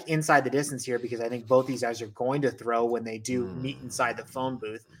 I like inside the distance here because I think both these guys are going to throw when they do meet inside the phone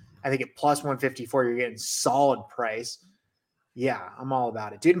booth. I think at plus 154, you're getting solid price. Yeah, I'm all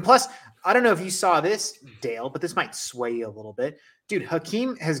about it, dude. And plus, I don't know if you saw this, Dale, but this might sway you a little bit. Dude,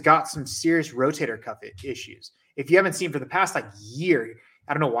 Hakeem has got some serious rotator cuff issues. If you haven't seen for the past year,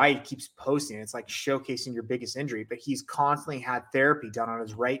 I don't know why he keeps posting. It's like showcasing your biggest injury, but he's constantly had therapy done on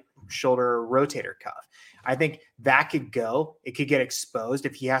his right shoulder rotator cuff. I think that could go. It could get exposed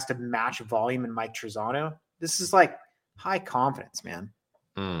if he has to match volume in Mike Trizano. This is like high confidence, man.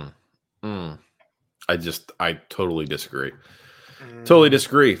 I totally disagree. Totally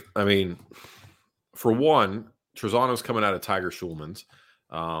disagree. I mean, for one, Trizano's coming out of Tiger Schulman's.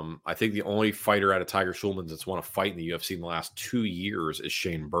 I think the only fighter out of Tiger Schulman's that's won a fight in the UFC in the last 2 years is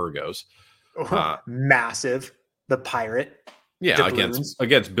Shane Burgos. Massive. The Pirate. Yeah,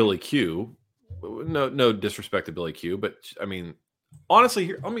 against Billy Q. No disrespect to Billy Q, but I mean, honestly,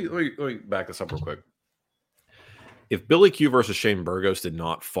 here let me back this up real quick. If Billy Q versus Shane Burgos did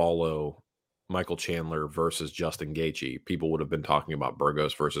not follow Michael Chandler versus Justin Gaethje, people would have been talking about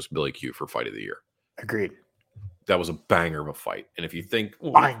Burgos versus Billy Q for fight of the year. Agreed. That was a banger of a fight. And if you think,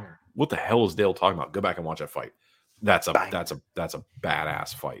 what the hell is Dale talking about? Go back and watch that fight. That's a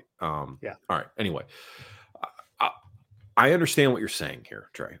badass fight. Yeah. All right. Anyway, I understand what you're saying here,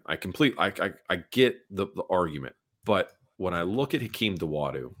 Trey. I get the argument, but when I look at Hakeem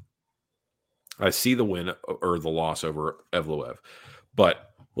Dawodu, I see the win or the loss over Evloev,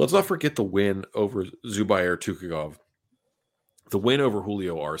 but let's not forget the win over Zubair Tukhugov, the win over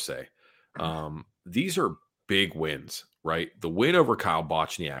Julio Arce. These are big wins, right? The win over Kyle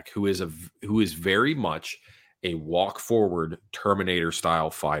Bochniak, who is very much a walk forward Terminator style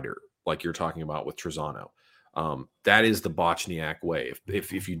fighter, like you're talking about with Trizano. That is the Bochniak way.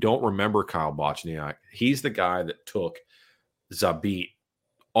 If you don't remember Kyle Bochniak, he's the guy that took Zabit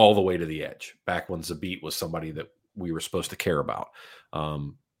all the way to the edge back when Zabit was somebody that we were supposed to care about.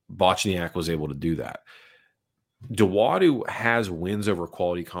 Bochniak was able to do that. Dawodu has wins over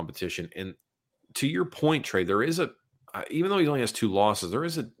quality competition, and to your point, Trey, there is even though he only has 2 losses,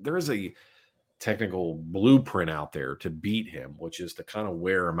 there is a technical blueprint out there to beat him, which is to kind of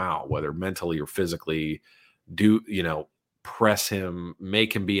wear him out, whether mentally or physically, press him,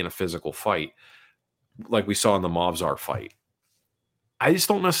 make him be in a physical fight, like we saw in the Movsar fight. I just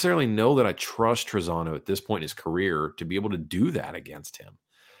don't necessarily know that I trust Trizano at this point in his career to be able to do that against him.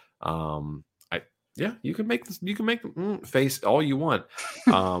 You can make the face all you want.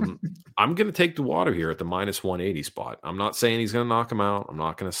 I'm going to take Dawodu here at the minus 180 spot. I'm not saying he's going to knock him out. I'm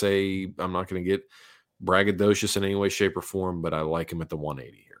not going to get braggadocious in any way, shape, or form, but I like him at the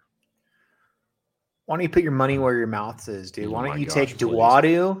 180 here. Why don't you put your money where your mouth is, dude? Why don't you take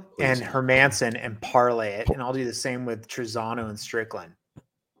Dawodu and Hermanson and parlay it, and I'll do the same with Trizano and Strickland.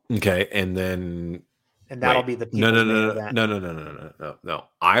 Okay, and then... And that'll be the No.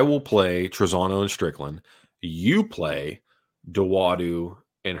 I will play Trizano and Strickland. You play Dawodu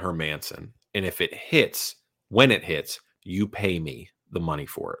and Hermanson. And if it hits, when it hits, you pay me the money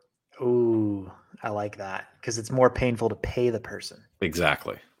for it. Ooh, I like that. Because it's more painful to pay the person.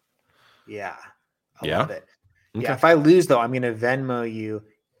 Exactly. Yeah. I love it. Okay. Yeah. If I lose, though, I'm going to Venmo you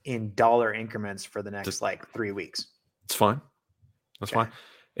in dollar increments for the next 3 weeks. It's fine. That's fine.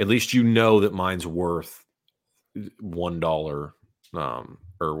 At least you know that mine's worth $1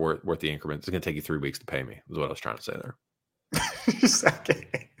 or worth the increment. It's going to take you 3 weeks to pay me, is what I was trying to say there.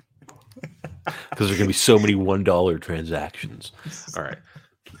 Okay. Because there's going to be so many $1 transactions. All right.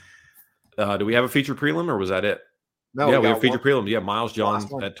 Do we have a featured prelim or was that it? No, we have a featured prelim. Yeah, Miles John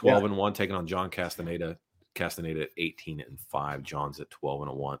at 12-1 taking on John Castaneda. Castaneda at 18-5. John's at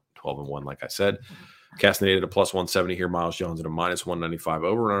 12-1. 12-1, like I said. Castaneda at a plus 170 here. Miles John's at a minus 195.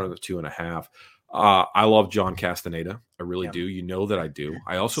 Over and under the 2.5. I love John Castaneda. I really do. You know that I do.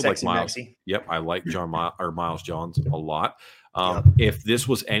 I also Sexy like Miles. Mexi. Yep, I like Miles Johns a lot. If this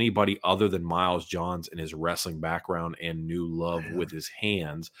was anybody other than Miles Johns and his wrestling background and new love with his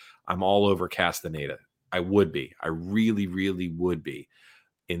hands, I'm all over Castaneda. I would be. I really, really would be.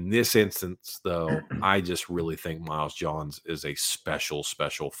 In this instance, though, I just really think Miles Johns is a special,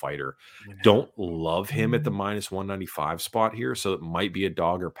 special fighter. Don't love him at the minus 195 spot here, so it might be a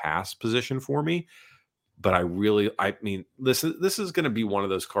dog or pass position for me. But I mean, this is going to be one of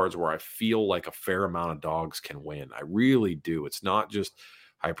those cards where I feel like a fair amount of dogs can win. I really do. It's not just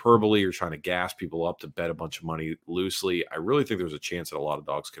hyperbole or trying to gas people up to bet a bunch of money loosely. I really think there's a chance that a lot of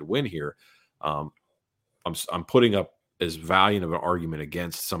dogs could win here. I'm putting up as valiant of an argument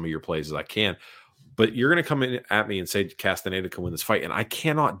against some of your plays as I can, but you're going to come in at me and say Castaneda can win this fight, and I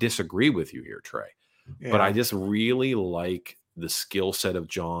cannot disagree with you here, Trey. Yeah. But I just really like the skill set of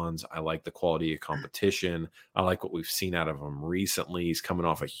Johns. I like the quality of competition. I like what we've seen out of him recently. He's coming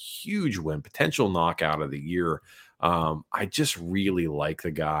off a huge win, potential knockout of the year. I just really like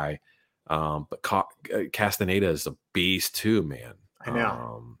the guy. But Castaneda is a beast too, man. I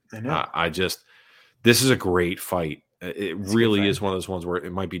know. This is a great fight. It really is one of those ones where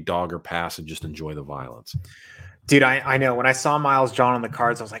it might be dog or pass and just enjoy the violence. Dude, I know. When I saw Miles John on the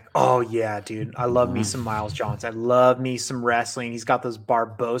cards, I was like, oh, yeah, dude. I love me some Miles Johns. I love me some wrestling. He's got those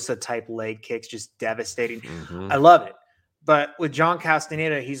Barbosa-type leg kicks, just devastating. I love it. But with John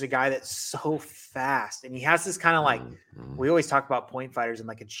Castaneda, he's a guy that's so fast. And he has this kind of like, we always talk about point fighters and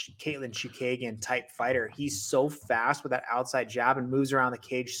like a Caitlin Chukagian type fighter. He's so fast with that outside jab and moves around the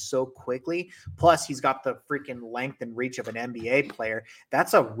cage so quickly. Plus, he's got the freaking length and reach of an NBA player.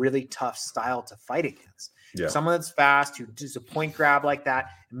 That's a really tough style to fight against. Yeah. Someone that's fast, who does a point grab like that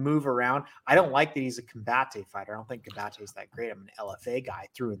and move around. I don't like that he's a Combate fighter. I don't think Combate is that great. I'm an LFA guy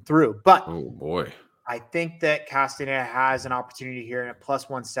through and through. But oh boy, I think that Castaneda has an opportunity here, and at plus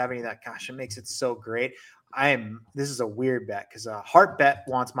 170, that it makes it so great. This is a weird bet because a heart bet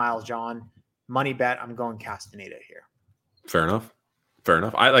wants Miles John. Money bet, I'm going Castaneda here. Fair enough.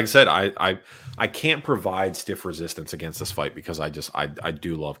 Like I said, I can't provide stiff resistance against this fight because I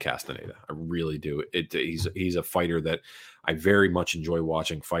do love Castaneda. I really do. He's a fighter that I very much enjoy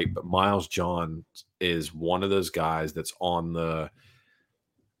watching fight. But Miles John is one of those guys that's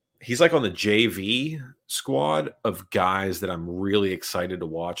he's like on the JV squad of guys that I'm really excited to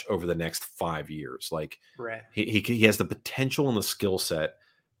watch over the next 5 years. Like right. He has the potential and the skill set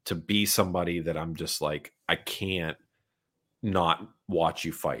to be somebody that I'm just like, I can't not watch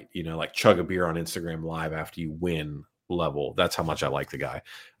you fight, like chug a beer on Instagram live after you win level. That's how much I like the guy.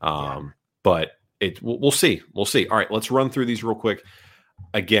 But we'll see. All right, let's run through these real quick.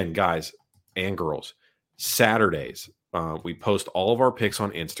 Again, guys and girls, Saturdays, we post all of our picks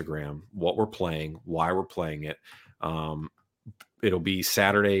on Instagram, what we're playing, why we're playing it. It'll be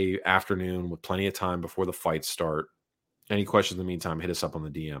Saturday afternoon with plenty of time before the fights start. Any questions in the meantime, hit us up on the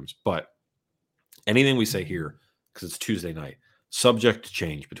DMs. But anything we say here, because it's Tuesday night, subject to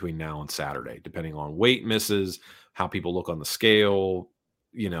change between now and Saturday, depending on weight misses, how people look on the scale,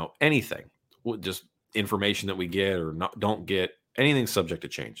 anything. Just information that we get or don't get, anything subject to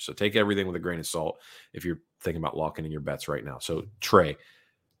change. So take everything with a grain of salt if you're thinking about locking in your bets right now. So Trey,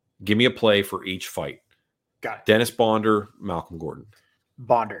 give me a play for each fight. Got it. Dennis Bonder, Malcolm Gordon.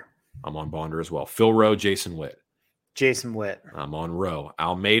 Bonder. I'm on Bonder as well. Phil Rowe, Jason Witt. Jason Witt. I'm on Rowe.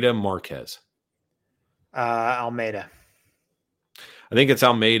 Almeida, Marquez. Almeida. I think it's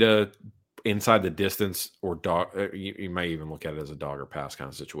Almeida inside the distance or dog. You may even look at it as a dog or pass kind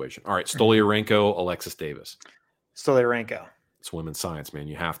of situation. All right. Stoliarenko, Alexis Davis. Stoliarenko. It's women's science, man.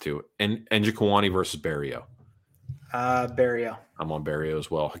 You have to. And Njokuani versus Barrio. Barrio. I'm on Barrio as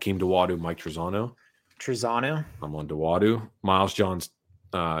well. Hakeem Dawodu, Mike Trizano. I'm on Dawodu. Miles John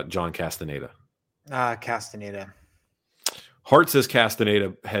Castaneda. Castaneda. Heart says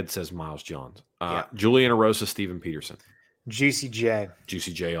Castaneda. Head says Miles Johns. Julian Erosa, Steven Peterson. Juicy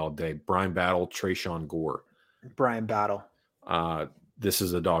J all day. Brian Battle, Trayshawn Gore. Brian Battle. This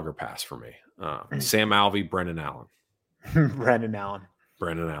is a dog or pass for me. Sam Alvey, Brendan Allen. Brendan Allen.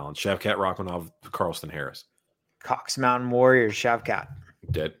 Shavkat Rakhmonov, Carlston Harris. Cox Mountain Warriors, Shavkat.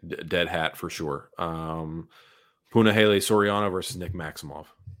 Dead hat for sure. Punahele Soriano versus Nick Maximov.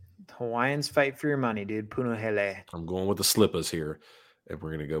 Hawaiians fight for your money, dude. Punahele. I'm going with the slippers here, and we're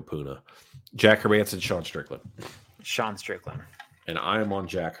going to go Puna. Jack Hermanson, Sean Strickland. And I am on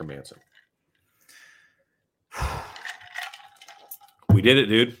Jack Hermanson. We did it,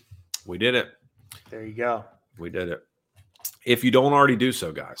 dude. We did it. There you go. We did it. If you don't already do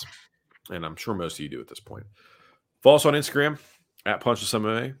so, guys, and I'm sure most of you do at this point, follow us on Instagram at Punchless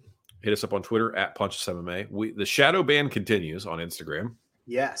MMA. Hit us up on Twitter at PunchUsMMA. The shadow ban continues on Instagram.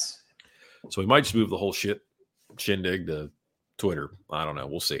 Yes. So we might just move the whole shindig to Twitter. I don't know.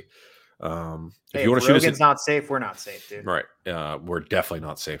 We'll see. If you want to shoot us, it's not safe. We're not safe, dude. Right. We're definitely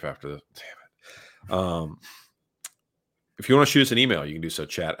not safe after this. Damn it. If you want to shoot us an email, you can do so.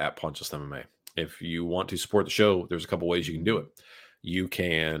 Chat at PunchUsMMA. If you want to support the show, there's a couple ways you can do it. You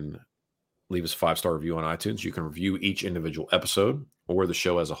can leave us a 5-star review on iTunes. You can review each individual episode or the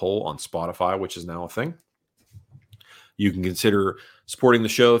show as a whole on Spotify, which is now a thing. You can consider supporting the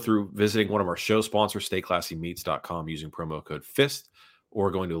show through visiting one of our show sponsors, StayClassyMeats.com, using promo code FIST, or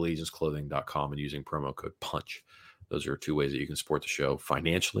going to AllegianceClothing.com and using promo code PUNCH. Those are 2 ways that you can support the show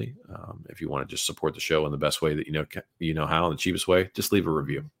financially. If you want to just support the show in the best way that you know how, in the cheapest way, just leave a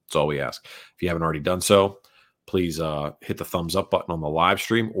review. That's all we ask. If you haven't already done so, please hit the thumbs up button on the live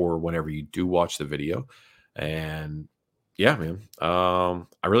stream or whenever you do watch the video. And yeah, man,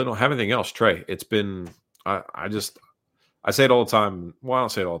 I really don't have anything else. Trey, it's been, I say it all the time. Well, I don't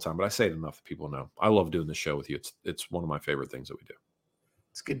say it all the time, but I say it enough that people know. I love doing this show with you. It's one of my favorite things that we do.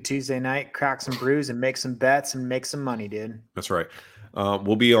 It's a good Tuesday night, crack some brews and make some bets and make some money, dude. That's right.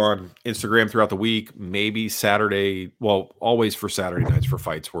 We'll be on Instagram throughout the week, maybe Saturday. Well, always for Saturday nights for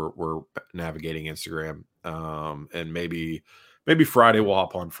fights. We're navigating Instagram. And maybe Friday we'll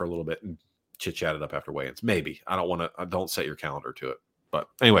hop on for a little bit and chit chat it up after weigh-ins. Maybe. I don't set your calendar to it. But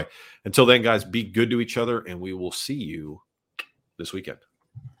anyway, until then, guys, be good to each other, and we will see you this weekend.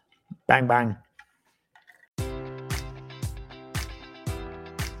 Bang, bang.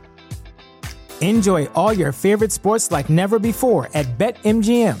 Enjoy all your favorite sports like never before at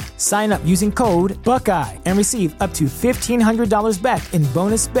BetMGM. Sign up using code Buckeye and receive up to $1,500 back in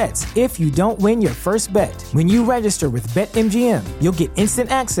bonus bets if you don't win your first bet. When you register with BetMGM, you'll get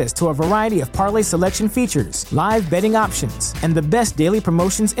instant access to a variety of parlay selection features, live betting options, and the best daily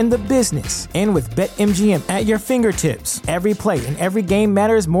promotions in the business. And with BetMGM at your fingertips, every play and every game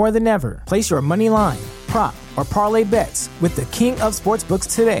matters more than ever. Place your money line, prop, or parlay bets with the king of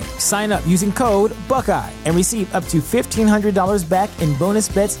sportsbooks today. Sign up using code Buckeye and receive up to $1,500 back in bonus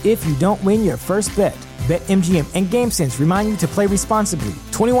bets if you don't win your first bet. BetMGM and GameSense remind you to play responsibly.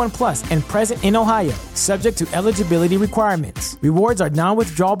 21 plus and present in Ohio, subject to eligibility requirements. Rewards are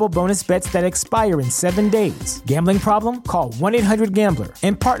non-withdrawable bonus bets that expire in 7 days. Gambling problem? Call 1-800-GAMBLER.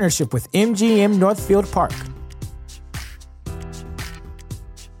 In partnership with MGM Northfield Park.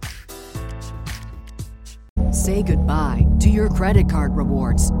 Say goodbye to your credit card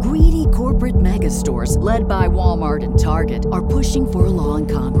rewards. Greedy corporate mega stores, led by Walmart and Target, are pushing for a law in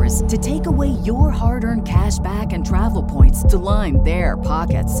Congress to take away your hard-earned cash back and travel points to line their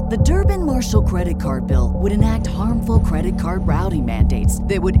pockets. The Durbin-Marshall credit card bill would enact harmful credit card routing mandates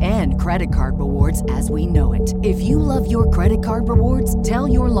that would end credit card rewards as we know it. If you love your credit card rewards, tell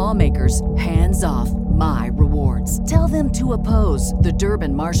your lawmakers, hands off my rewards. Tell them to oppose the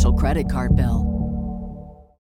Durbin-Marshall credit card bill.